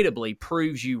demonstratably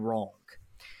proves you wrong,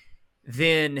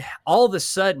 then all of a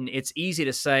sudden it's easy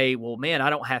to say, well, man, I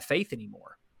don't have faith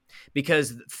anymore,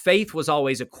 because faith was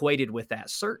always equated with that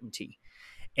certainty.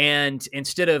 And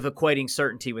instead of equating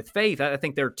certainty with faith, I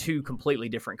think they're two completely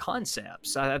different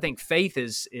concepts. I think faith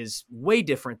is way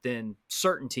different than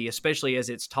certainty, especially as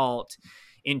it's taught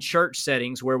in church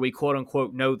settings where we quote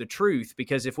unquote know the truth.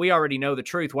 Because if we already know the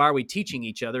truth, why are we teaching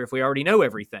each other if we already know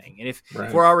everything? And if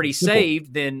we're already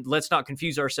saved, then let's not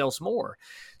confuse ourselves more.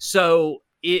 So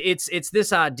it's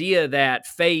this idea that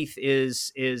faith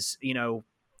is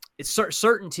it's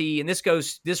certainty, and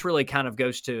this really kind of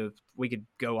goes to, we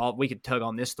could tug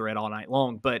on this thread all night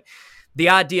long, but the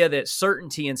idea that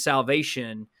certainty and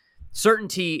salvation,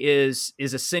 certainty is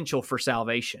essential for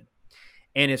salvation.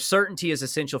 And if certainty is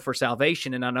essential for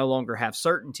salvation, and I no longer have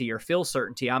certainty or feel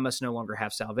certainty, I must no longer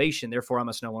have salvation. Therefore, I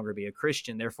must no longer be a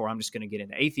Christian. Therefore, I'm just going to get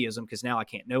into atheism, because now I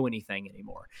can't know anything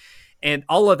anymore. And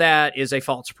all of that is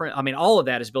all of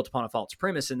that is built upon a false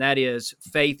premise, and that is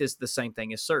faith is the same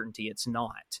thing as certainty. It's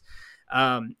not.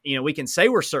 We can say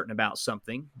we're certain about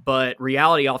something, but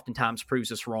reality oftentimes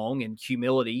proves us wrong, and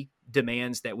humility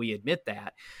demands that we admit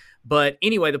that. But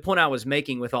anyway, the point I was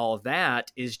making with all of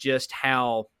that is just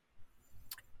how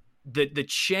the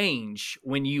change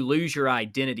when you lose your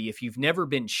identity, if you've never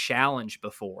been challenged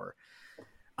before,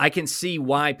 I can see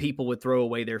why people would throw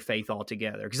away their faith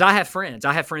altogether. Because I have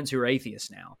friends who are atheists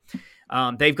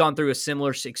now. They've gone through a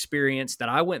similar experience that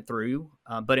I went through,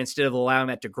 but instead of allowing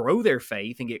that to grow their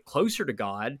faith and get closer to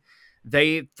God,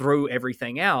 they threw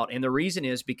everything out. And the reason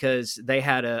is because they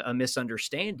had a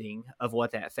misunderstanding of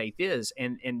what that faith is.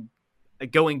 And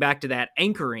going back to that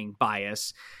anchoring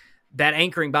bias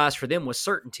for them was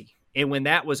certainty. And when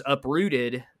that was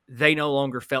uprooted, they no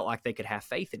longer felt like they could have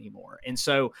faith anymore. And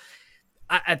so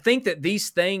I think that these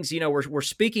things, we're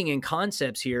speaking in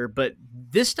concepts here, but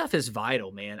this stuff is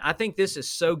vital, man. I think this is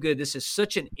so good. This is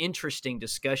such an interesting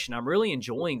discussion. I'm really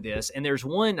enjoying this. And there's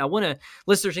one,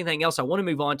 unless there's anything else, I want to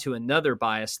move on to another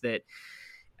bias that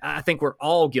I think we're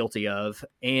all guilty of,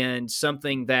 and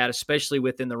something that, especially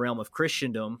within the realm of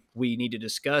Christendom, we need to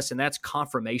discuss, and that's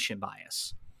confirmation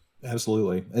bias.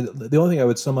 Absolutely. And the only thing I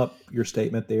would sum up your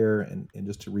statement there, and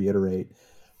just to reiterate,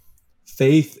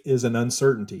 faith is an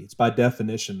uncertainty. It's by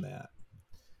definition that.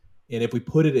 And if we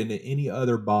put it into any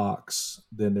other box,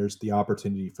 then there's the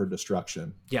opportunity for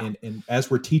destruction. Yeah. And as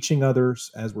we're teaching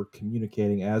others, as we're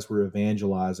communicating, as we're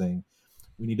evangelizing,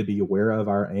 we need to be aware of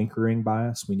our anchoring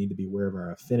bias. We need to be aware of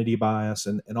our affinity bias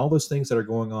and all those things that are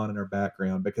going on in our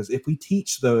background. Because if we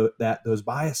teach those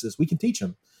biases, we can teach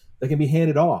them. They can be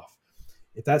handed off.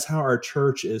 If that's how our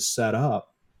church is set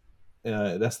up,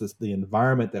 that's the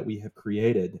environment that we have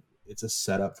created. It's a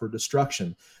setup for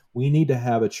destruction. We need to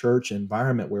have a church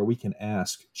environment where we can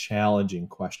ask challenging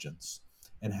questions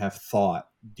and have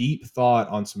deep thought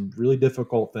on some really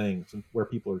difficult things and where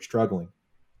people are struggling.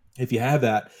 If you have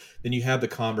that, then you have the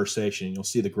conversation. You'll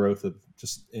see the growth of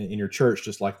just in your church,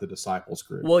 just like the disciples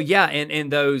grew. Well, yeah,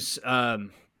 and those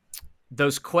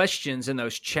questions and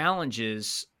those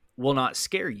challenges will not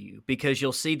scare you, because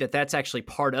you'll see that that's actually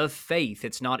part of faith.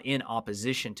 It's not in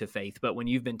opposition to faith. But when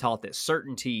you've been taught that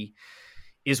certainty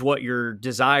is what you're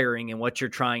desiring and what you're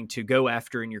trying to go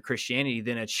after in your Christianity,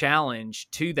 then a challenge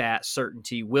to that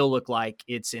certainty will look like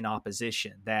it's in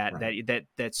opposition,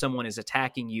 that someone is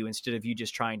attacking you instead of you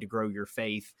just trying to grow your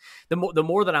faith. The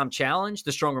more that I'm challenged,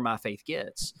 the stronger my faith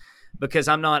gets, because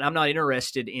I'm not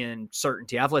interested in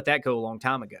certainty. I've let that go a long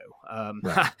time ago.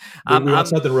 We want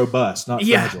something robust, not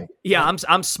fragile. Yeah,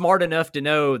 I'm smart enough to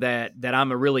know that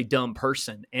I'm a really dumb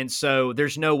person, and so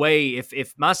there's no way,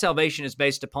 if my salvation is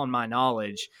based upon my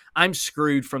knowledge, I'm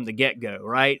screwed from the get go,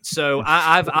 right? So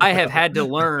I have had to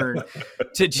learn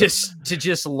to just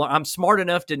I'm smart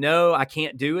enough to know I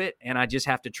can't do it, and I just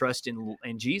have to trust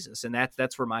in Jesus, and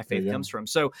that's where my faith comes from.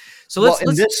 So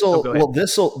this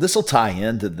will tie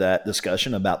into that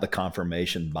discussion about the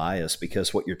confirmation bias,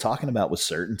 because what you're talking about with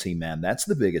certainty, man, that's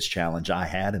the biggest challenge I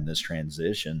had in this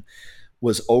transition,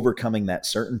 was overcoming that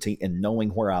certainty and knowing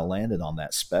where I landed on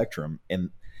that spectrum.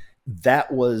 And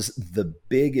that was the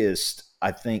biggest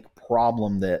I think,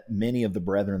 problem that many of the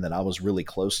brethren that I was really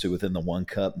close to within the One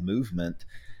Cup movement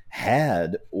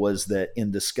had was that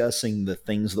in discussing the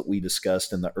things that we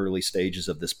discussed in the early stages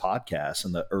of this podcast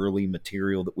and the early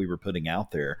material that we were putting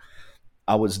out there,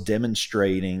 I was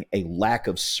demonstrating a lack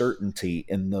of certainty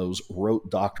in those rote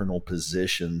doctrinal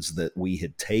positions that we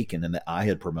had taken and that I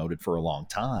had promoted for a long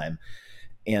time.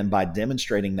 And by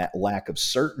demonstrating that lack of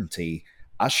certainty,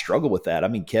 I struggle with that. I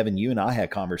mean, Kevin, you and I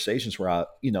had conversations where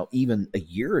even a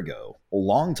year ago, a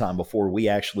long time before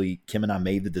Kim and I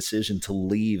made the decision to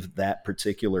leave that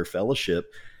particular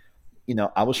fellowship,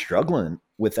 I was struggling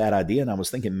with that idea. And I was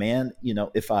thinking, man,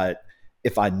 if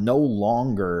I no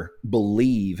longer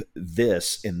believe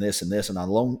this and this and this, and I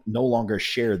no longer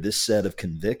share this set of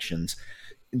convictions,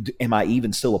 am I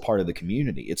even still a part of the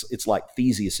community? It's like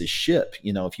Theseus's ship.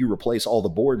 If you replace all the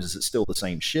boards, is it still the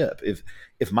same ship?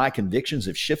 If my convictions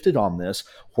have shifted on this,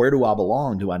 where do I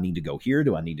belong? Do I need to go here?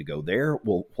 Do I need to go there?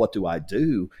 Well, what do I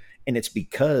do? And it's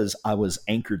because I was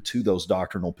anchored to those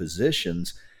doctrinal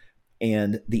positions,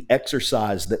 and the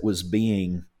exercise that was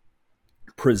being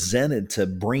presented to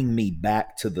bring me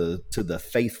back to the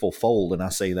faithful fold, and I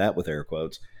say that with air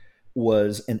quotes,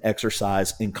 was an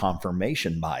exercise in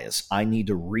confirmation bias. I need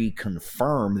to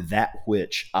reconfirm that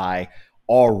which I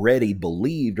already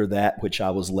believed or that which I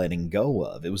was letting go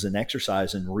of. It was an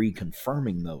exercise in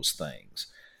reconfirming those things.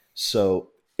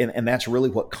 So, and that's really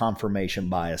what confirmation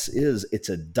bias is. It's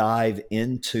a dive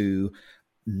into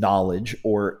knowledge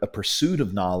or a pursuit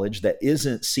of knowledge that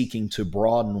isn't seeking to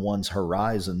broaden one's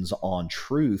horizons on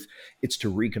truth. It's to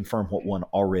reconfirm what one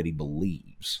already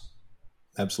believes.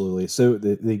 Absolutely. So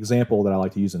the example that I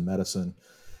like to use in medicine,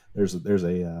 there's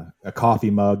a coffee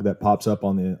mug that pops up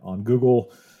on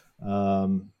Google,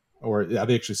 or I've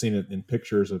actually seen it in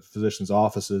pictures of physicians'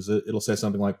 offices. It'll say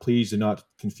something like, "Please do not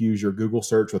confuse your Google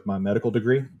search with my medical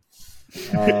degree."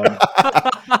 I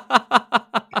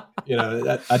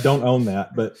don't own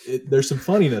that, but there's some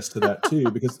funniness to that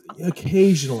too, because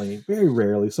occasionally, very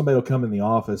rarely, somebody will come in the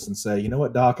office and say, "You know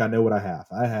what, doc, I know what I have.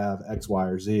 I have X, Y,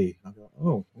 or Z." I'll go,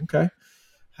 "Oh, okay.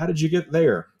 How did you get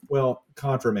there?" Well,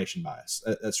 confirmation bias.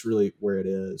 That's really where it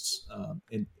is.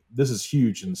 And this is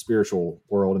huge in the spiritual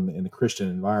world and in the Christian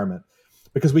environment,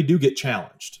 because we do get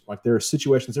challenged. Like there are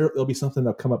situations, there'll be something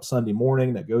that'll come up Sunday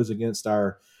morning that goes against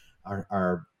our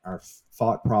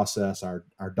thought process, our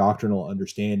doctrinal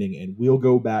understanding, and we'll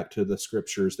go back to the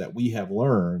scriptures that we have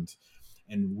learned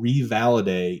and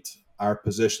revalidate our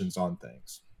positions on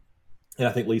things. And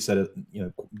I think Lee said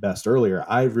it best earlier.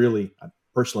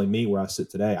 Personally, me, where I sit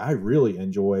today, I really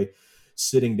enjoy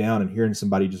sitting down and hearing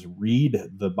somebody just read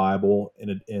the Bible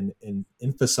and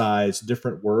emphasize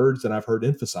different words that I've heard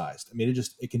emphasized. I mean,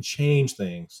 it can change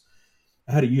things.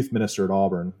 I had a youth minister at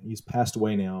Auburn. He's passed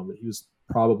away now, but he was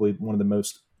probably one of the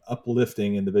most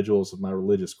uplifting individuals of my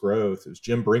religious growth. It was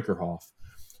Jim Brinkerhoff,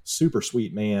 super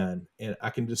sweet man. And I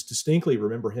can just distinctly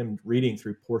remember him reading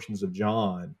through portions of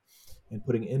John and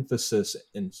putting emphasis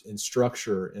and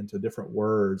structure into different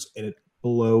words, and it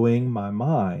blowing my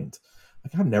mind.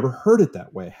 Like, I've never heard it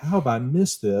that way. How have I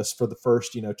missed this for the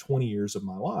first 20 years of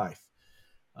my life?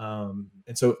 And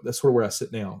so that's sort of where I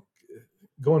sit now.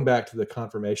 Going back to the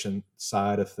confirmation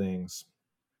side of things,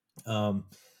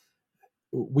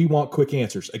 we want quick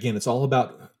answers. Again, it's all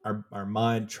about our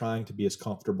mind trying to be as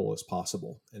comfortable as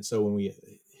possible. And so when we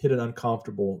hit an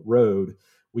uncomfortable road,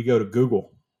 we go to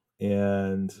Google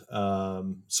and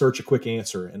search a quick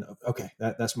answer. And okay,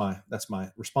 that's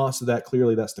my response to that.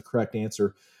 Clearly, that's the correct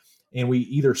answer. And we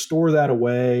either store that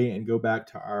away and go back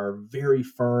to our very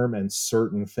firm and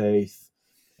certain faith,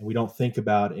 and we don't think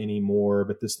about it anymore,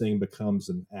 but this thing becomes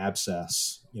an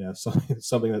abscess,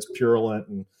 something that's purulent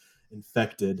and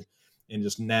infected and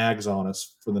just nags on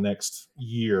us for the next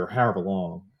year, however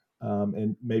long.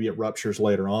 And maybe it ruptures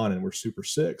later on and we're super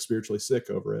sick, spiritually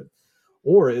sick over it.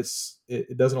 Or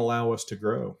it doesn't allow us to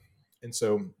grow. And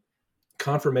so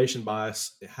confirmation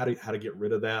bias, how to get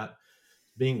rid of that,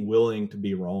 being willing to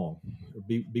be wrong,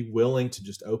 be willing to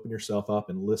just open yourself up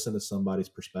and listen to somebody's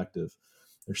perspective.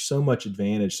 There's so much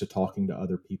advantage to talking to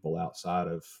other people outside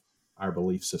of our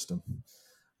belief system.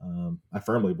 I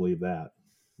firmly believe that.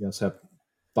 You guys have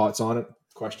thoughts on it,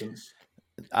 questions?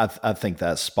 I think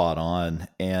that's spot on.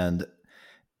 And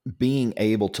being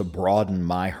able to broaden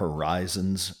my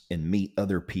horizons and meet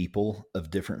other people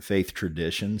of different faith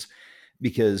traditions,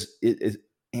 because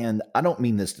and I don't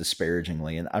mean this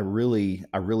disparagingly, and I really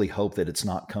hope that it's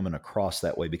not coming across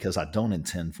that way, because I don't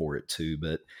intend for it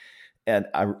to, and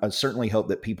I certainly hope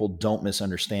that people don't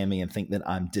misunderstand me and think that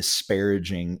I'm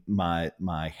disparaging my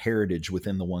heritage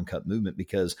within the One Cup movement,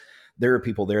 because there are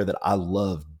people there that I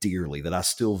love dearly, that I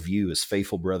still view as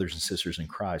faithful brothers and sisters in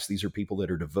Christ. These are people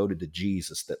that are devoted to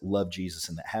Jesus, that love Jesus,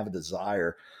 and that have a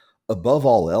desire above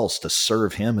all else to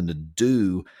serve him and to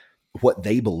do what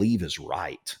they believe is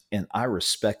right. And I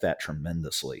respect that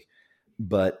tremendously.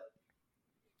 But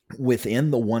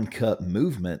within the One Cup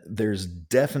movement, there's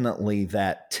definitely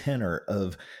that tenor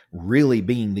of really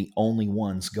being the only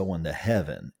ones going to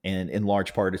heaven. And in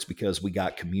large part, it's because we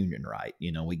got communion right.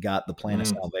 We got the plan of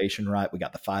salvation right. We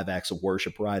got the 5 acts of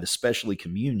worship right, especially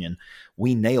communion.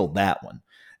 We nailed that one.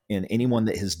 And anyone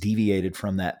that has deviated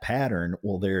from that pattern,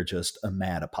 well, they're just a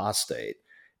mad apostate.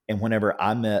 And whenever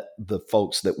I met the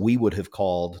folks that we would have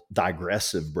called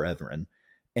digressive brethren,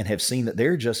 and have seen that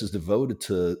they're just as devoted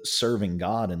to serving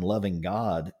God and loving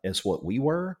God as what we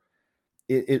were,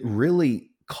 it really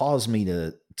caused me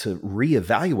to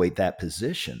reevaluate that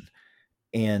position.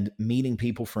 And meeting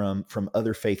people from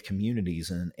other faith communities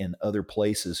and other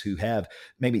places who have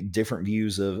maybe different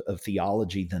views of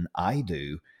theology than I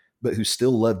do, but who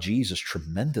still love Jesus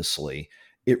tremendously,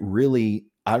 it really,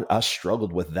 I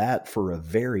struggled with that for a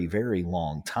very, very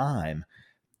long time.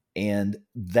 And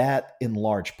that, in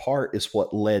large part, is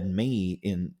what led me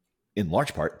in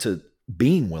large part to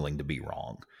being willing to be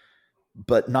wrong.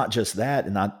 But not just that,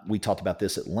 and we talked about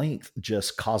this at length,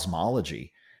 just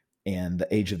cosmology and the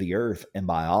age of the earth and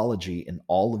biology and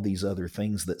all of these other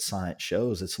things that science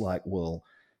shows. It's like, well,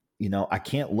 I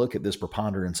can't look at this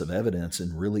preponderance of evidence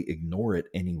and really ignore it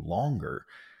any longer.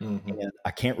 Mm-hmm. And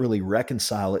I can't really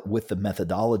reconcile it with the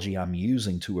methodology I'm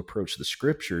using to approach the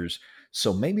scriptures.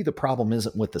 So maybe the problem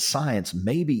isn't with the science.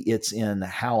 Maybe it's in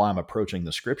how I'm approaching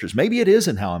the scriptures. Maybe it is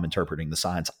in how I'm interpreting the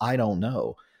science. I don't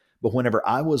know. But whenever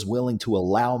I was willing to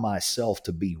allow myself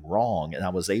to be wrong and I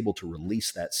was able to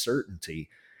release that certainty,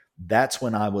 that's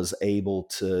when I was able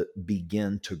to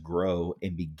begin to grow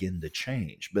and begin to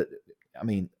change. But I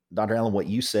mean, Dr. Allen, what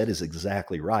you said is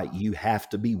exactly right. You have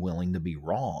to be willing to be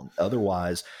wrong.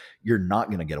 Otherwise, you're not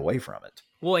going to get away from it.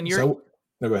 Well, and no,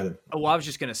 go ahead. Oh, I was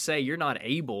just going to say, you're not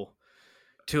able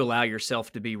to allow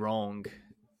yourself to be wrong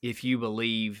if you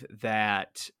believe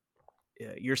that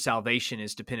your salvation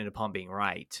is dependent upon being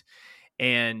right.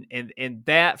 And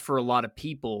that, for a lot of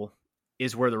people,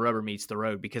 is where the rubber meets the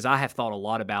road, because I have thought a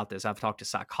lot about this. I've talked to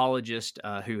psychologists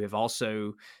who have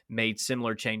also made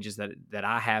similar changes that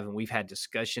I have, and we've had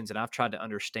discussions, and I've tried to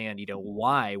understand,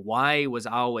 why was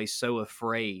I always so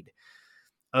afraid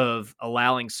of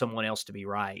allowing someone else to be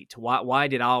right? Why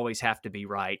did I always have to be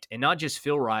right, and not just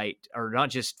feel right, or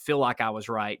not just feel like I was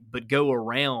right, but go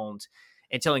around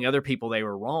and telling other people they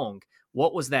were wrong?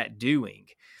 What was that doing?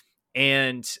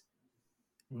 And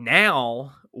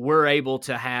now we're able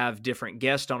to have different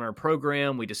guests on our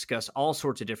program. We discuss all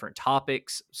sorts of different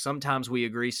topics. Sometimes we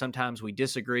agree, sometimes we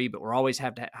disagree, but we're always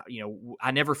have to,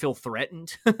 I never feel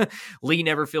threatened. Lee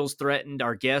never feels threatened.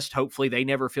 Our guest, hopefully they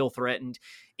never feel threatened.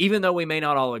 Even though we may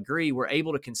not all agree, we're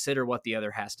able to consider what the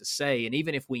other has to say. And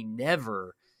even if we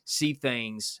never see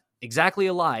things exactly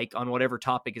alike on whatever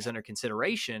topic is under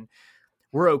consideration,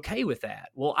 we're okay with that.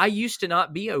 Well, I used to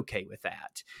not be okay with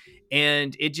that.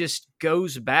 And it just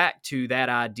goes back to that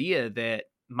idea that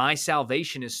my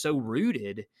salvation is so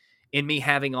rooted in me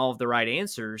having all of the right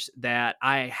answers that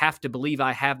I have to believe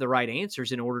I have the right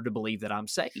answers in order to believe that I'm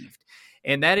saved.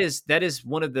 And that is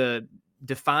one of the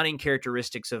defining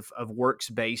characteristics of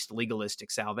works-based legalistic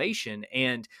salvation.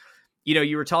 And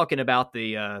you were talking about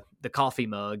the coffee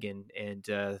mug and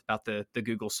about the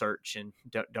Google search, and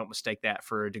don't mistake that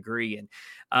for a degree. And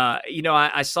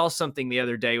I saw something the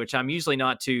other day, which I'm usually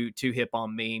not too hip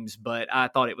on memes, but I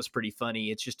thought it was pretty funny.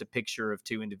 It's just a picture of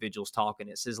two individuals talking.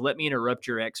 It says, "Let me interrupt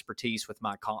your expertise with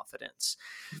my confidence."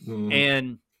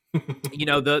 And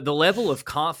the level of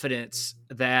confidence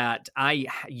that I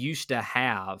used to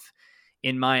have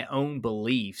in my own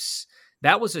beliefs,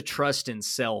 that was a trust in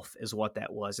self is what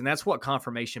that was. And that's what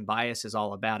confirmation bias is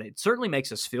all about. It certainly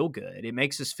makes us feel good. It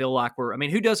makes us feel like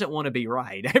who doesn't want to be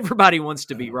right? Everybody wants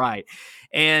to be right.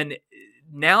 And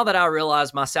now that I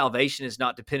realize my salvation is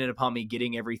not dependent upon me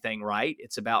getting everything right,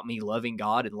 it's about me loving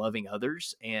God and loving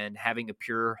others and having a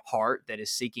pure heart that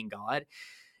is seeking God,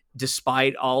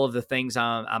 despite all of the things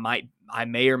I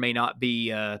may or may not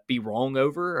be wrong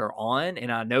over or on.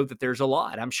 And I know that there's a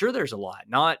lot. I'm sure there's a lot,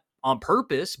 not on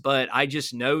purpose, but I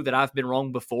just know that I've been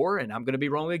wrong before and I'm going to be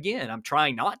wrong again. I'm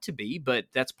trying not to be, but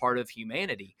that's part of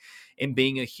humanity and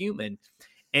being a human.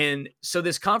 And so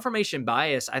this confirmation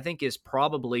bias, I think, is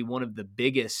probably one of the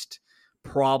biggest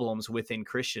problems within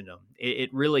Christendom.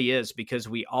 It really is, because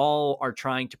we all are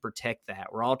trying to protect that.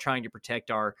 We're all trying to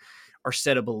protect our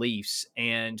set of beliefs,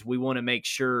 and we want to make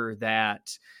sure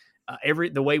that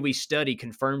the way we study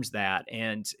confirms that.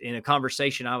 And in a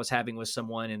conversation I was having with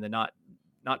someone in the not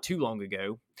too long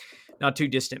ago, not too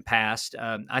distant past,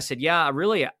 I said, yeah,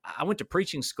 I went to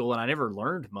preaching school and I never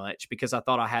learned much because I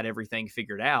thought I had everything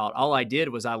figured out. All I did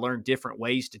was I learned different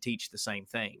ways to teach the same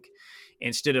thing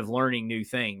instead of learning new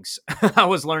things. I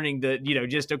was learning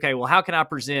okay, well, how can I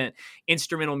present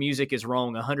instrumental music is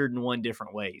wrong 101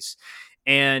 different ways?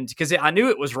 And because I knew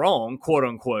it was wrong, quote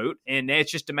unquote, and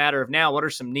it's just a matter of now, what are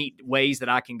some neat ways that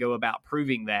I can go about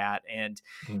proving that? And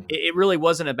it really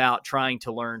wasn't about trying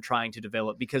to learn, trying to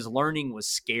develop, because learning was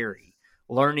scary.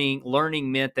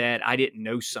 Learning meant that I didn't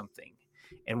know something.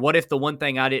 And what if the one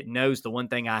thing I didn't know is the one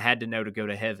thing I had to know to go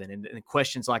to heaven? And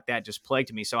questions like that just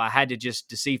plagued me. So I had to just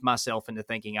deceive myself into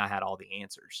thinking I had all the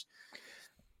answers.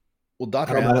 Well,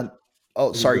 Dr. Allen,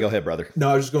 oh, sorry. Go ahead, brother. No,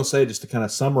 I was just going to say, just to kind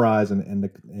of summarize and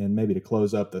maybe to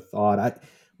close up the thought.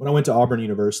 When I went to Auburn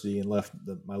University and left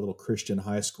my little Christian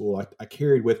high school, I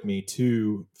carried with me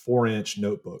 2 4-inch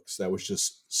notebooks that was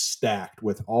just stacked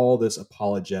with all this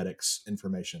apologetics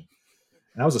information.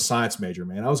 And I was a science major,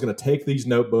 man. I was going to take these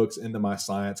notebooks into my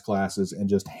science classes and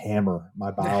just hammer my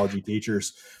biology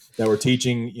teachers that were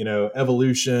teaching,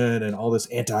 evolution and all this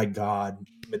anti-God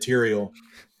material.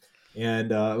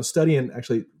 And I was studying,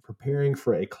 actually preparing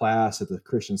for a class at the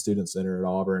Christian Student Center at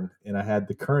Auburn. And I had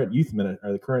the current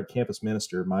the current campus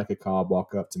minister, Micah Cobb,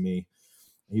 walk up to me.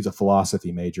 He's a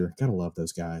philosophy major. Gotta love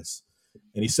those guys.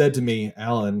 And he said to me,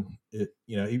 Alan,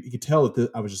 he could tell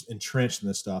that I was just entrenched in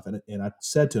this stuff. And I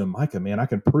said to him, Micah, man, I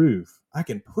can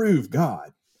prove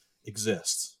God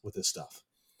exists with this stuff.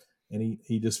 And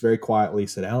he just very quietly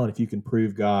said, Alan, if you can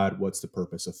prove God, what's the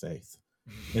purpose of faith?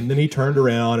 And then he turned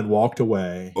around and walked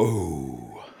away.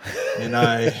 Oh, and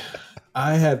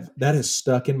that has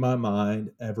stuck in my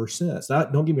mind ever since.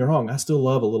 Don't get me wrong. I still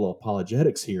love a little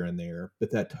apologetics here and there,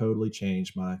 but that totally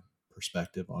changed my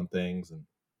perspective on things. And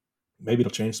maybe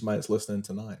it'll change somebody that's listening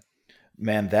tonight.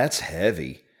 Man, that's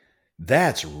heavy.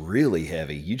 That's really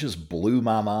heavy. You just blew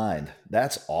my mind.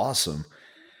 That's awesome.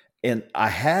 And I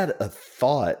had a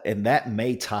thought, and that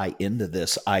may tie into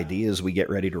this idea as we get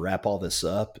ready to wrap all this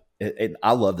up. And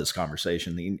I love this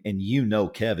conversation.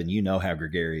 And Kevin, how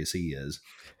gregarious he is.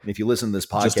 And if you listen to this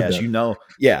podcast,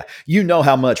 you know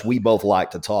how much we both like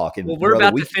to talk. And well, we're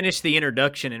about to finish the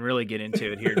introduction and really get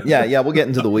into it here. Yeah, we'll get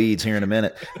into the weeds here in a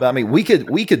minute. But I mean, we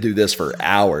could do this for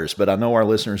hours, but I know our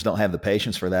listeners don't have the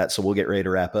patience for that. So we'll get ready to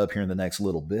wrap up here in the next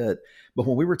little bit. But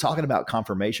when we were talking about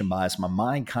confirmation bias, my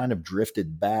mind kind of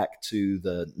drifted back to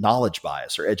the knowledge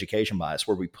bias or education bias,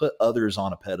 where we put others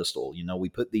on a pedestal. We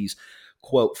put these,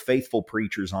 quote, faithful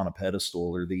preachers on a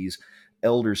pedestal, or these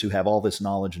elders who have all this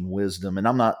knowledge and wisdom. And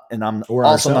I'm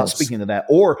also not speaking to that,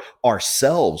 or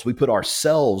ourselves. We put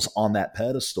ourselves on that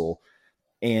pedestal,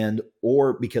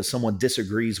 or because someone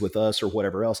disagrees with us or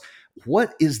whatever else.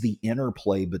 What is the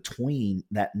interplay between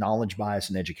that knowledge bias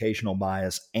and educational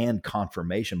bias and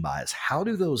confirmation bias? How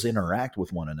do those interact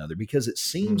with one another? Because it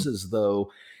seems as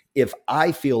though if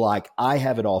I feel like I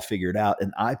have it all figured out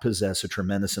and I possess a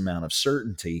tremendous amount of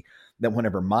certainty, that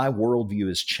whenever my worldview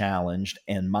is challenged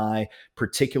and my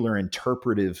particular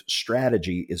interpretive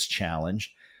strategy is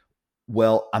challenged,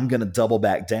 well, I'm going to double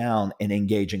back down and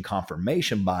engage in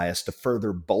confirmation bias to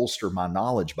further bolster my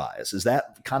knowledge bias. Is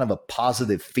that kind of a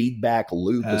positive feedback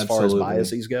loop as far as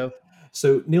biases go?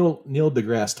 So Neil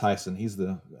deGrasse Tyson, he's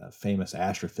the famous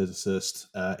astrophysicist,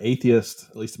 atheist,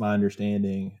 at least to my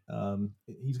understanding.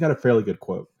 He's got a fairly good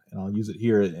quote, and I'll use it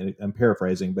here, and I'm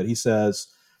paraphrasing, but he says,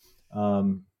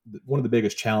 one of the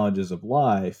biggest challenges of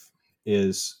life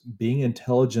is being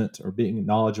intelligent or being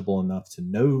knowledgeable enough to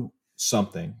know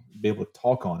something, be able to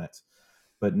talk on it,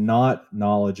 but not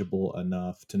knowledgeable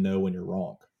enough to know when you're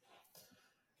wrong.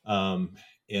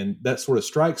 And that sort of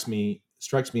strikes me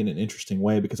in an interesting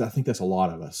way, because I think that's a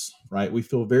lot of us, right? We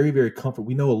feel very, very comfortable.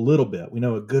 We know a little bit. We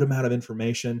know a good amount of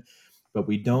information, but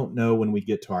we don't know when we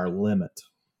get to our limit.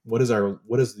 What is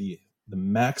the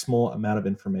maximal amount of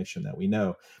information that we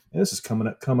know? And this has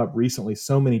come up recently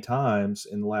so many times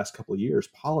in the last couple of years.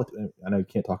 I know you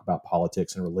can't talk about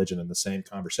politics and religion in the same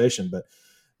conversation, but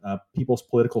people's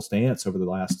political stance over the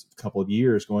last couple of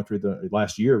years, going through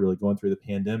the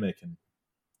pandemic, and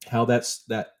how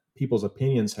that people's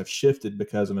opinions have shifted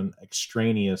because of an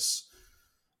extraneous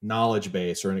knowledge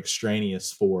base or an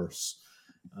extraneous force.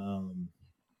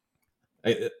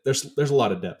 There's a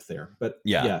lot of depth there, but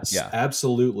yes,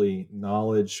 absolutely,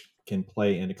 knowledge can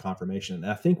play into confirmation. And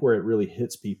I think where it really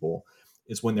hits people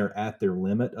is when they're at their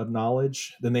limit of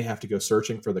knowledge. Then they have to go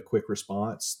searching for the quick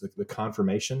response, the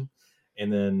confirmation,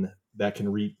 and then that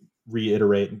can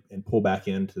reiterate and pull back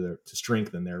into to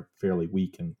strengthen their fairly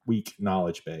weak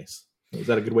knowledge base. Is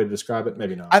that a good way to describe it?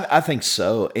 Maybe not. I think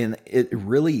so. And it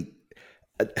really,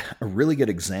 a really good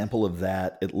example of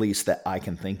that, at least that I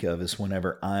can think of, is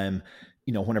whenever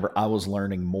whenever I was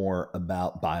learning more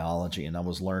about biology and I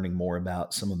was learning more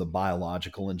about some of the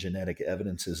biological and genetic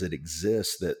evidences that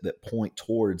exist that point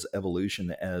towards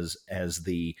evolution as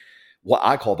the what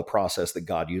I call the process that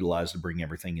God utilized to bring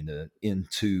everything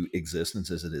into existence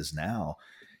as it is now.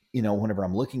 Whenever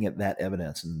I'm looking at that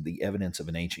evidence and the evidence of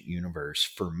an ancient universe,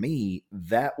 for me,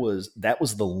 that was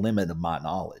the limit of my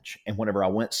knowledge. And whenever I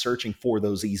went searching for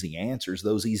those easy answers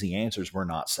were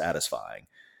not satisfying.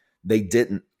 They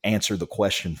didn't answer the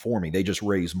question for me. They just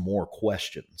raised more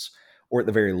questions, or at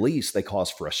the very least, they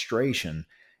caused frustration.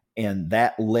 And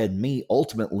that led me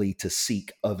ultimately to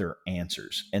seek other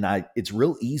answers. And it's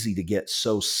real easy to get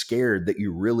so scared that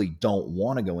you really don't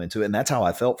want to go into it. And that's how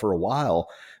I felt for a while,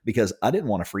 because I didn't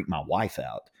want to freak my wife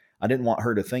out. I didn't want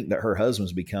her to think that her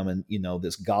husband's becoming,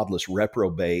 this godless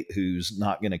reprobate who's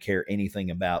not going to care anything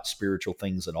about spiritual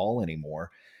things at all anymore.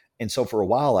 And so for a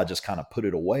while, I just kind of put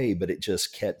it away, but it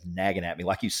just kept nagging at me.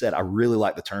 Like you said, I really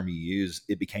like the term you use.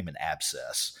 It became an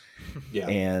abscess. Yeah.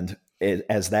 And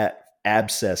as that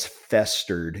abscess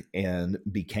festered and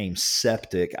became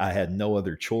septic, I had no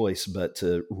other choice but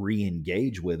to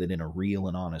re-engage with it in a real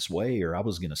and honest way, or I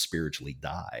was going to spiritually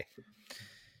die.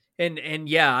 And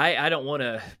yeah, I don't want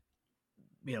to,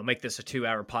 make this a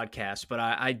 2-hour podcast, but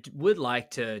I would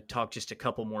like to talk just a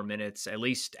couple more minutes, at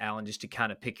least, Alan, just to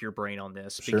kind of pick your brain on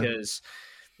this, Sure. because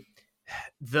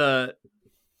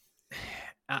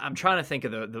I'm trying to think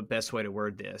of the best way to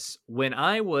word this. When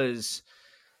I was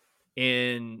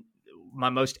in my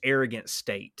most arrogant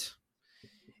state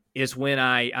is when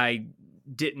I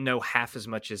didn't know half as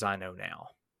much as I know now.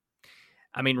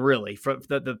 I mean, really, for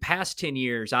the past 10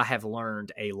 years, I have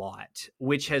learned a lot,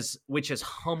 which has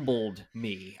humbled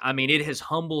me. I mean, it has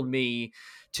humbled me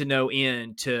to no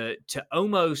end, to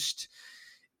almost,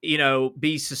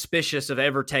 be suspicious of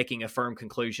ever taking a firm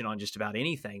conclusion on just about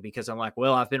anything, because I'm like,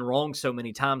 well, I've been wrong so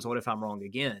many times. What if I'm wrong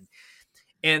again?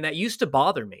 And that used to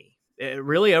bother me.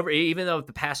 Even though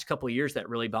the past couple of years that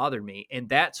really bothered me. And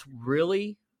that's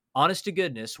really, honest to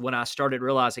goodness, when I started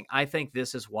realizing, I think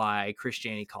this is why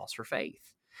Christianity calls for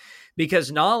faith,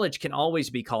 because knowledge can always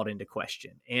be called into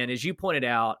question. And as you pointed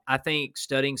out, I think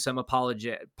studying some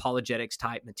apologetics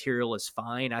type material is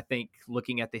fine. I think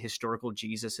looking at the historical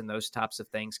Jesus and those types of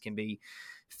things can be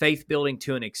faith building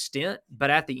to an extent. But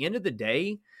at the end of the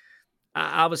day,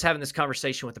 I was having this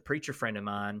conversation with a preacher friend of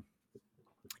mine,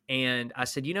 and I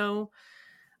said,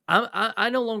 I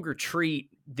no longer treat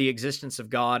the existence of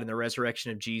God and the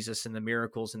resurrection of Jesus and the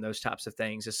miracles and those types of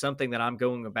things as something that I'm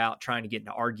going about trying to get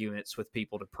into arguments with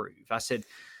people to prove. I said,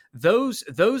 those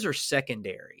are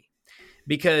secondary,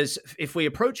 because if we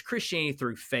approach Christianity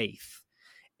through faith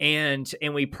and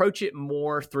we approach it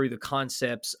more through the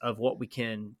concepts of what we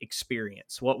can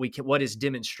experience, what is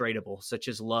demonstratable, such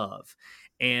as love,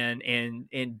 and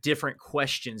different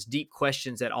questions, deep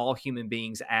questions that all human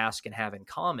beings ask and have in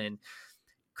common,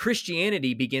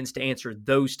 Christianity begins to answer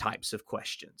those types of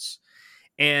questions.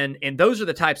 And those are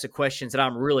the types of questions that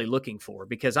I'm really looking for,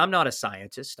 because I'm not a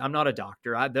scientist. I'm not a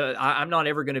doctor. I'm not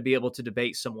ever going to be able to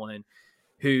debate someone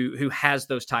who has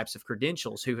those types of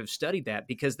credentials, who have studied that,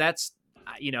 because that's,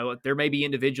 there may be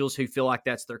individuals who feel like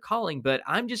that's their calling, but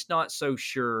I'm just not so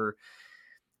sure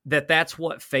that that's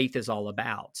what faith is all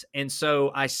about. And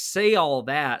so I say all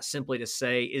that simply to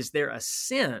say, is there a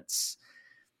sense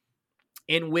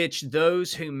in which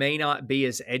those who may not be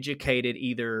as educated,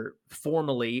 either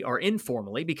formally or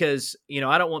informally, because,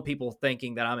 I don't want people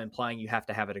thinking that I'm implying you have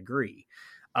to have a degree.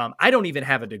 I don't even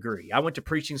have a degree. I went to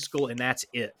preaching school and that's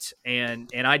it. And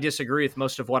I disagree with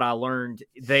most of what I learned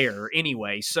there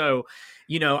anyway. So,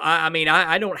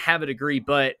 I don't have a degree,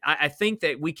 but I think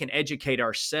that we can educate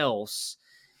ourselves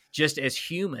just as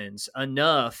humans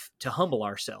enough to humble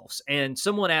ourselves. And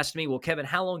someone asked me, well, Kevin,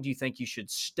 how long do you think you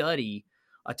should study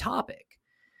a topic?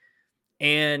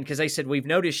 And because they said, we've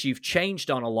noticed you've changed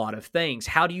on a lot of things.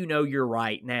 How do you know you're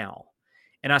right now?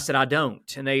 And I said, I don't.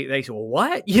 And they said, well,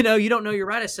 what? You don't know you're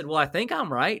right. I said, well, I think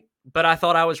I'm right, but I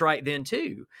thought I was right then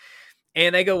too.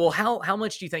 And they go, well, how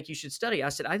much do you think you should study? I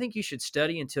said, I think you should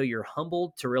study until you're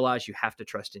humbled to realize you have to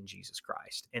trust in Jesus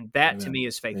Christ. And that, Amen, to me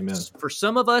is faith. Amen. For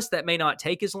some of us, that may not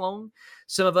take as long.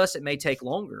 Some of us, it may take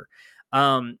longer.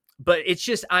 But it's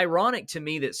just ironic to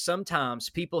me that sometimes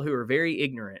people who are very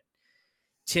ignorant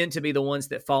tend to be the ones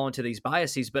that fall into these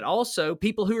biases, but also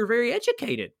people who are very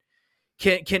educated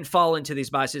can fall into these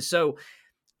biases. So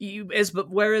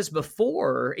whereas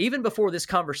before, even before this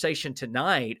conversation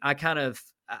tonight,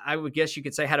 I would guess you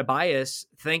could say had a bias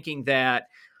thinking that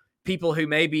people who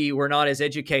maybe were not as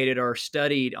educated or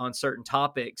studied on certain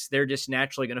topics, they're just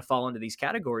naturally going to fall into these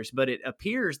categories. But it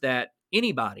appears that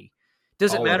anybody,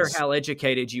 doesn't matter how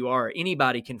educated you are,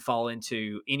 anybody can fall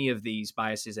into any of these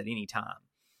biases at any time.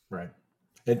 Right.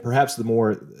 And perhaps the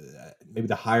more, maybe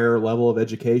the higher level of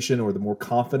education, or the more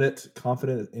confident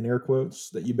in air quotes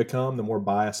that you become, the more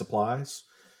bias applies.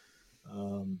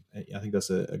 I think that's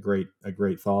a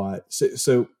great thought.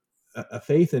 So a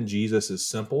faith in Jesus is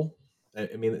simple.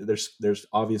 I mean, there's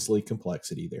obviously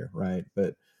complexity there, right?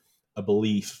 But a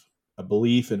belief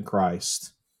in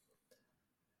Christ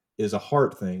is a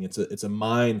heart thing. It's a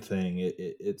mind thing.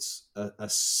 It's a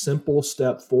simple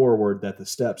step forward, that the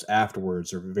steps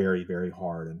afterwards are very, very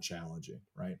hard and challenging,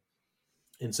 right?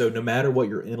 And so no matter what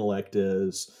your intellect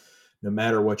is, no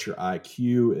matter what your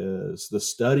IQ is, the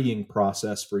studying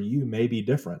process for you may be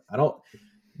different. I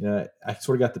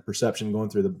sort of got the perception going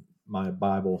through my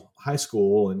Bible high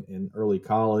school and early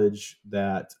college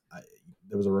that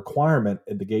there was a requirement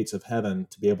at the gates of heaven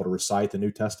to be able to recite the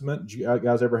New Testament. Did you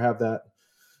guys ever have that,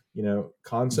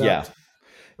 concept? Yeah.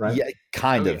 Right. Yeah,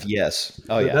 kind of. Yeah. Yes.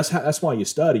 Oh, yeah. That's why you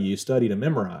study to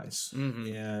memorize.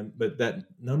 Mm-hmm. But that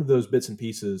none of those bits and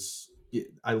pieces,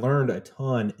 I learned a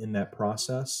ton in that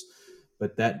process,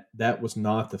 but that was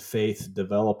not the faith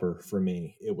developer for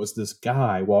me. It was this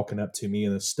guy walking up to me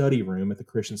in the study room at the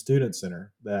Christian Student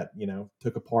Center that,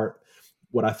 took apart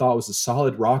what I thought was the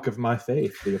solid rock of my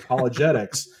faith, the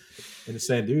apologetics, and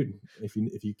saying, dude, if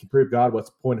you can prove God, what's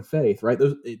the point of faith, right?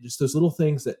 Just those little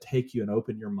things that take you and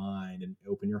open your mind and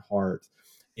open your heart.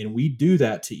 And we do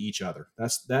that to each other.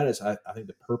 That is, I think,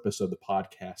 the purpose of the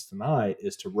podcast tonight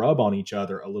is to rub on each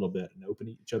other a little bit and open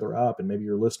each other up. And maybe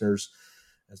your listeners,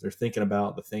 as they're thinking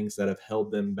about the things that have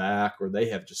held them back or they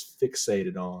have just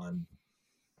fixated on,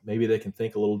 maybe they can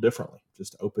think a little differently.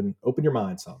 Just open your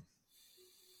mind some.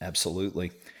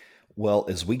 Absolutely. Well,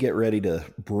 as we get ready to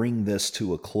bring this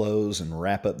to a close and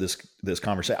wrap up this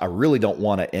conversation, I really don't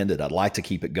want to end it. I'd like to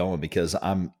keep it going because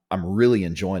I'm really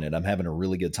enjoying it. I'm having a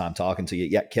really good time talking to you.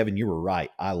 Yeah, Kevin, you were right.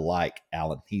 I like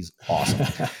Alan. He's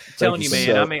awesome. Telling you,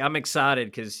 man, I'm excited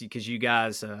because you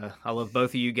guys, I love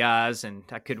both of you guys, and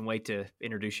I couldn't wait to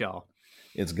introduce y'all.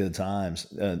 It's good times.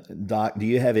 Doc, do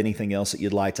you have anything else that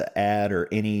you'd like to add, or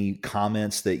any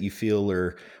comments that you feel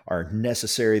are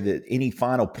necessary, that any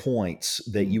final points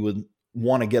that you would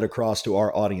want to get across to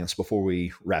our audience before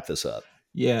we wrap this up?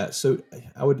 Yeah. So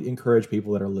I would encourage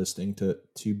people that are listening to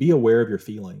be aware of your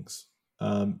feelings.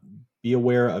 Be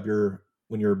aware of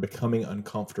when you're becoming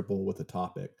uncomfortable with a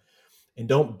topic, and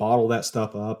don't bottle that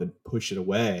stuff up and push it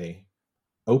away.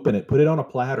 Open it, put it on a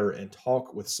platter, and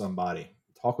talk with somebody.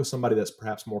 Talk with somebody that's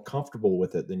perhaps more comfortable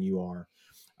with it than you are.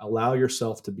 Allow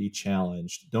yourself to be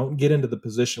challenged. Don't get into the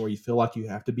position where you feel like you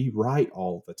have to be right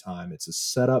all the time. It's a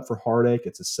setup for heartache.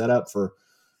 It's a setup for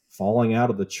falling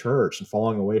out of the church and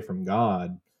falling away from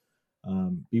God.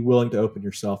 Be willing to open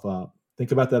yourself up.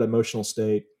 Think about that emotional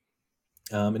state.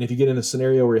 And if you get in a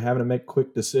scenario where you're having to make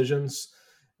quick decisions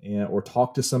or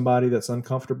talk to somebody that's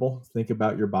uncomfortable, think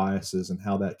about your biases and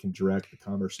how that can direct the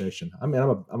conversation. I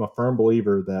mean, I'm a firm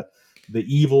believer that the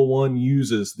evil one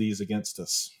uses these against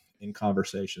us in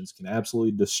conversations, can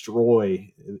absolutely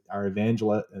destroy our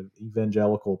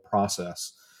evangelical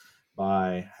process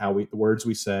by the words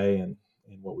we say and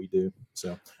what we do.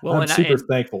 So I'm super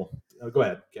thankful. Go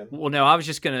ahead, Ken. Well, no, I was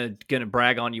just gonna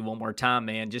brag on you one more time,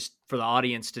 man, just for the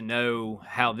audience to know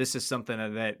how this is something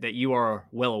that you are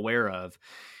well aware of.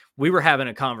 We were having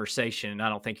a conversation. I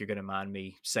don't think you're going to mind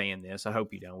me saying this. I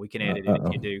hope you don't. We can edit it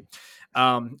if you do.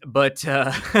 But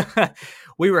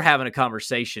we were having a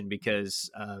conversation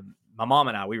because my mom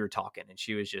and we were talking, and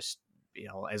she was just,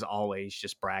 as always,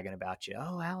 just bragging about you.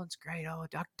 Oh, Alan's great. Oh,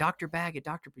 Dr. Baggett,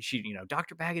 Dr.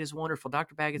 Baggett is wonderful.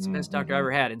 Dr. Baggett's the best doctor I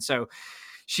ever had. And so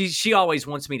she always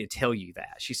wants me to tell you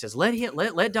that. She says,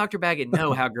 let Dr. Baggett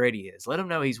know how great he is. Let him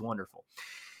know he's wonderful.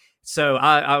 So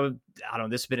I don't know,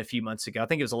 this has been a few months ago. I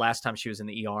think it was the last time she was in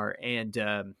the ER. And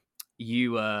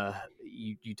you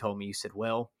told me, you said,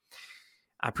 well,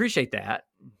 I appreciate that.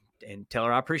 And tell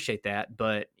her I appreciate that.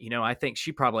 But, I think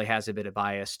she probably has a bit of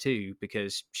bias too,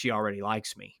 because she already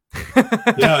likes me.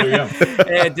 Yeah, there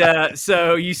you go. And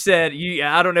so you said,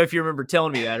 I don't know if you remember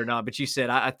telling me that or not, but you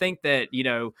said, I think that,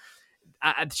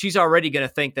 she's already going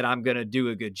to think that I'm going to do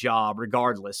a good job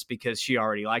regardless, because she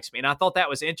already likes me. And I thought that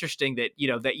was interesting that,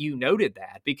 that you noted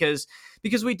that, because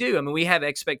we do. I mean, we have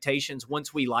expectations.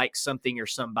 Once we like something or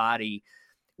somebody,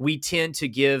 we tend to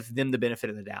give them the benefit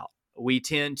of the doubt. We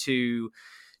tend to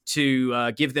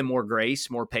to give them more grace,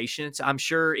 more patience. I'm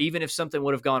sure even if something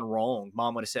would have gone wrong,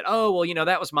 mom would have said, oh, well,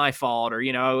 that was my fault. Or,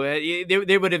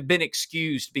 they would have been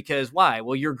excused because why?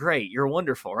 Well, you're great. You're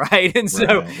wonderful. Right. And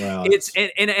so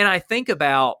and I think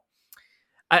about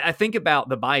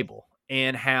the Bible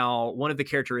and how one of the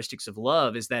characteristics of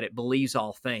love is that it believes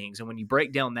all things. And when you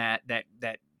break down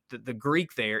the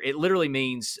Greek there, it literally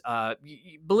means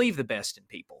believe the best in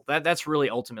people. That's really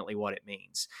ultimately what it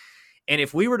means. And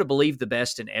if we were to believe the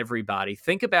best in everybody,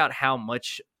 think about how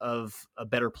much of a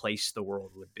better place the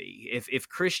world would be. If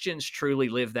Christians truly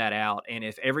live that out, and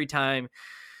if every time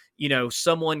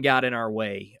someone got in our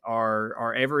way,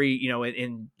 or every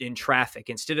in traffic,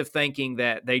 instead of thinking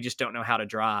that they just don't know how to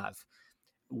drive,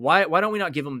 why don't we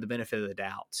not give them the benefit of the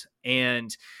doubt?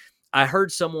 And I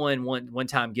heard someone one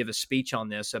time give a speech on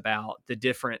this about the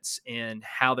difference in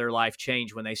how their life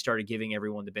changed when they started giving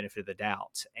everyone the benefit of the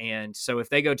doubt. And so if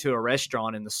they go to a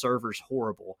restaurant and the server's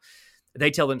horrible, they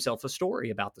tell themselves a story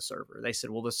about the server. They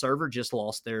said, well, the server just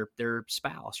lost their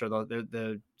spouse, or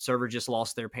the server just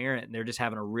lost their parent, and they're just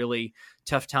having a really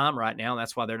tough time right now. And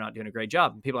that's why they're not doing a great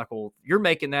job. And people are like, well, you're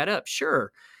making that up.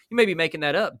 Sure, you may be making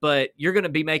that up, but you're going to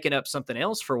be making up something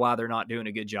else for why they're not doing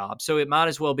a good job. So it might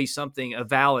as well be a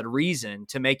valid reason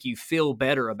to make you feel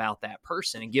better about that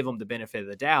person and give them the benefit of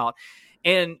the doubt.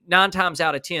 And 9 times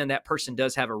out of 10, that person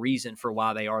does have a reason for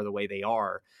why they are the way they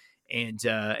are. And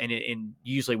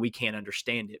usually we can't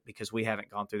understand it because we haven't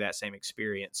gone through that same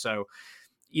experience. So,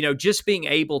 just being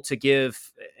able to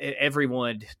give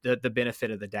everyone the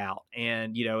benefit of the doubt.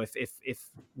 And, if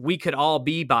we could all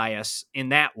be biased in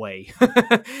that way,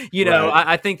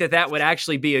 I think that would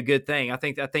actually be a good thing. I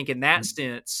think in that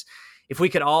sense, if we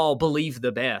could all believe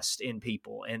the best in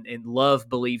people, and love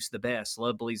believes the best,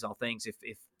 love believes all things.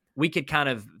 If we could kind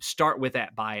of start with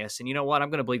that bias and, I'm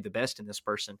going to believe the best in this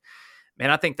person, man,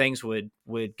 I think things would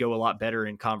go a lot better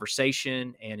in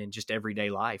conversation and in just everyday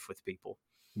life with people.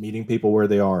 Meeting people where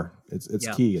they are. It's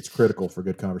key. It's critical for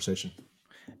good conversation.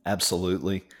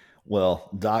 Absolutely. Well,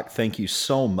 Doc, thank you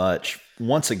so much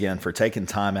once again for taking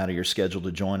time out of your schedule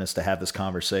to join us to have this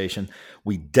conversation.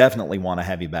 We definitely want to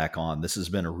have you back on. This has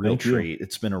been a real treat.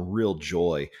 It's been a real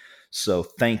joy. So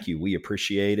thank you. We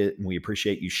appreciate it. And we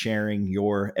appreciate you sharing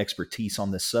your expertise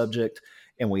on this subject.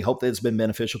 And we hope that it's been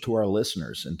beneficial to our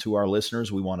listeners. And to our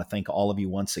listeners, we want to thank all of you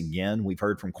once again. We've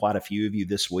heard from quite a few of you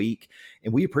this week,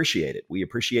 and we appreciate it. We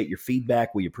appreciate your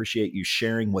feedback. We appreciate you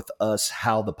sharing with us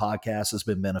how the podcast has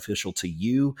been beneficial to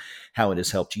you, how it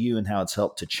has helped you, and how it's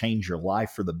helped to change your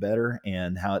life for the better,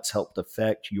 and how it's helped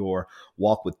affect your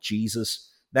walk with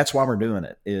Jesus. That's why we're doing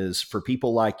it, is for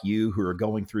people like you who are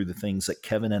going through the things that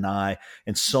Kevin and I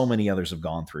and so many others have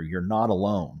gone through. You're not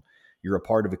alone. You're a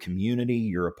part of a community.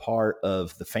 You're a part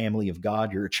of the family of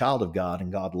God. You're a child of God,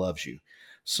 and God loves you.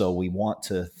 So we want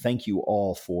to thank you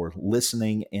all for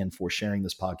listening and for sharing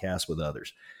this podcast with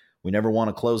others. We never want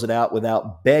to close it out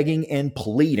without begging and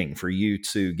pleading for you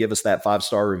to give us that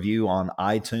 5-star review on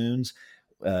iTunes.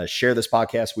 Share this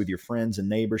podcast with your friends and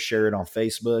neighbors. Share it on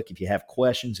Facebook. If you have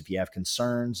questions, if you have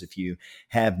concerns, if you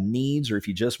have needs, or if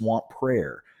you just want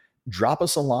prayer, drop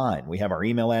us a line. We have our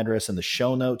email address in the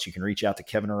show notes. You can reach out to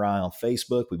Kevin or I on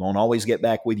Facebook. We won't always get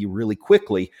back with you really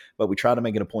quickly, but we try to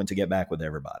make it a point to get back with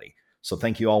everybody. So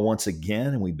thank you all once again,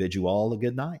 and we bid you all a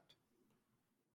good night.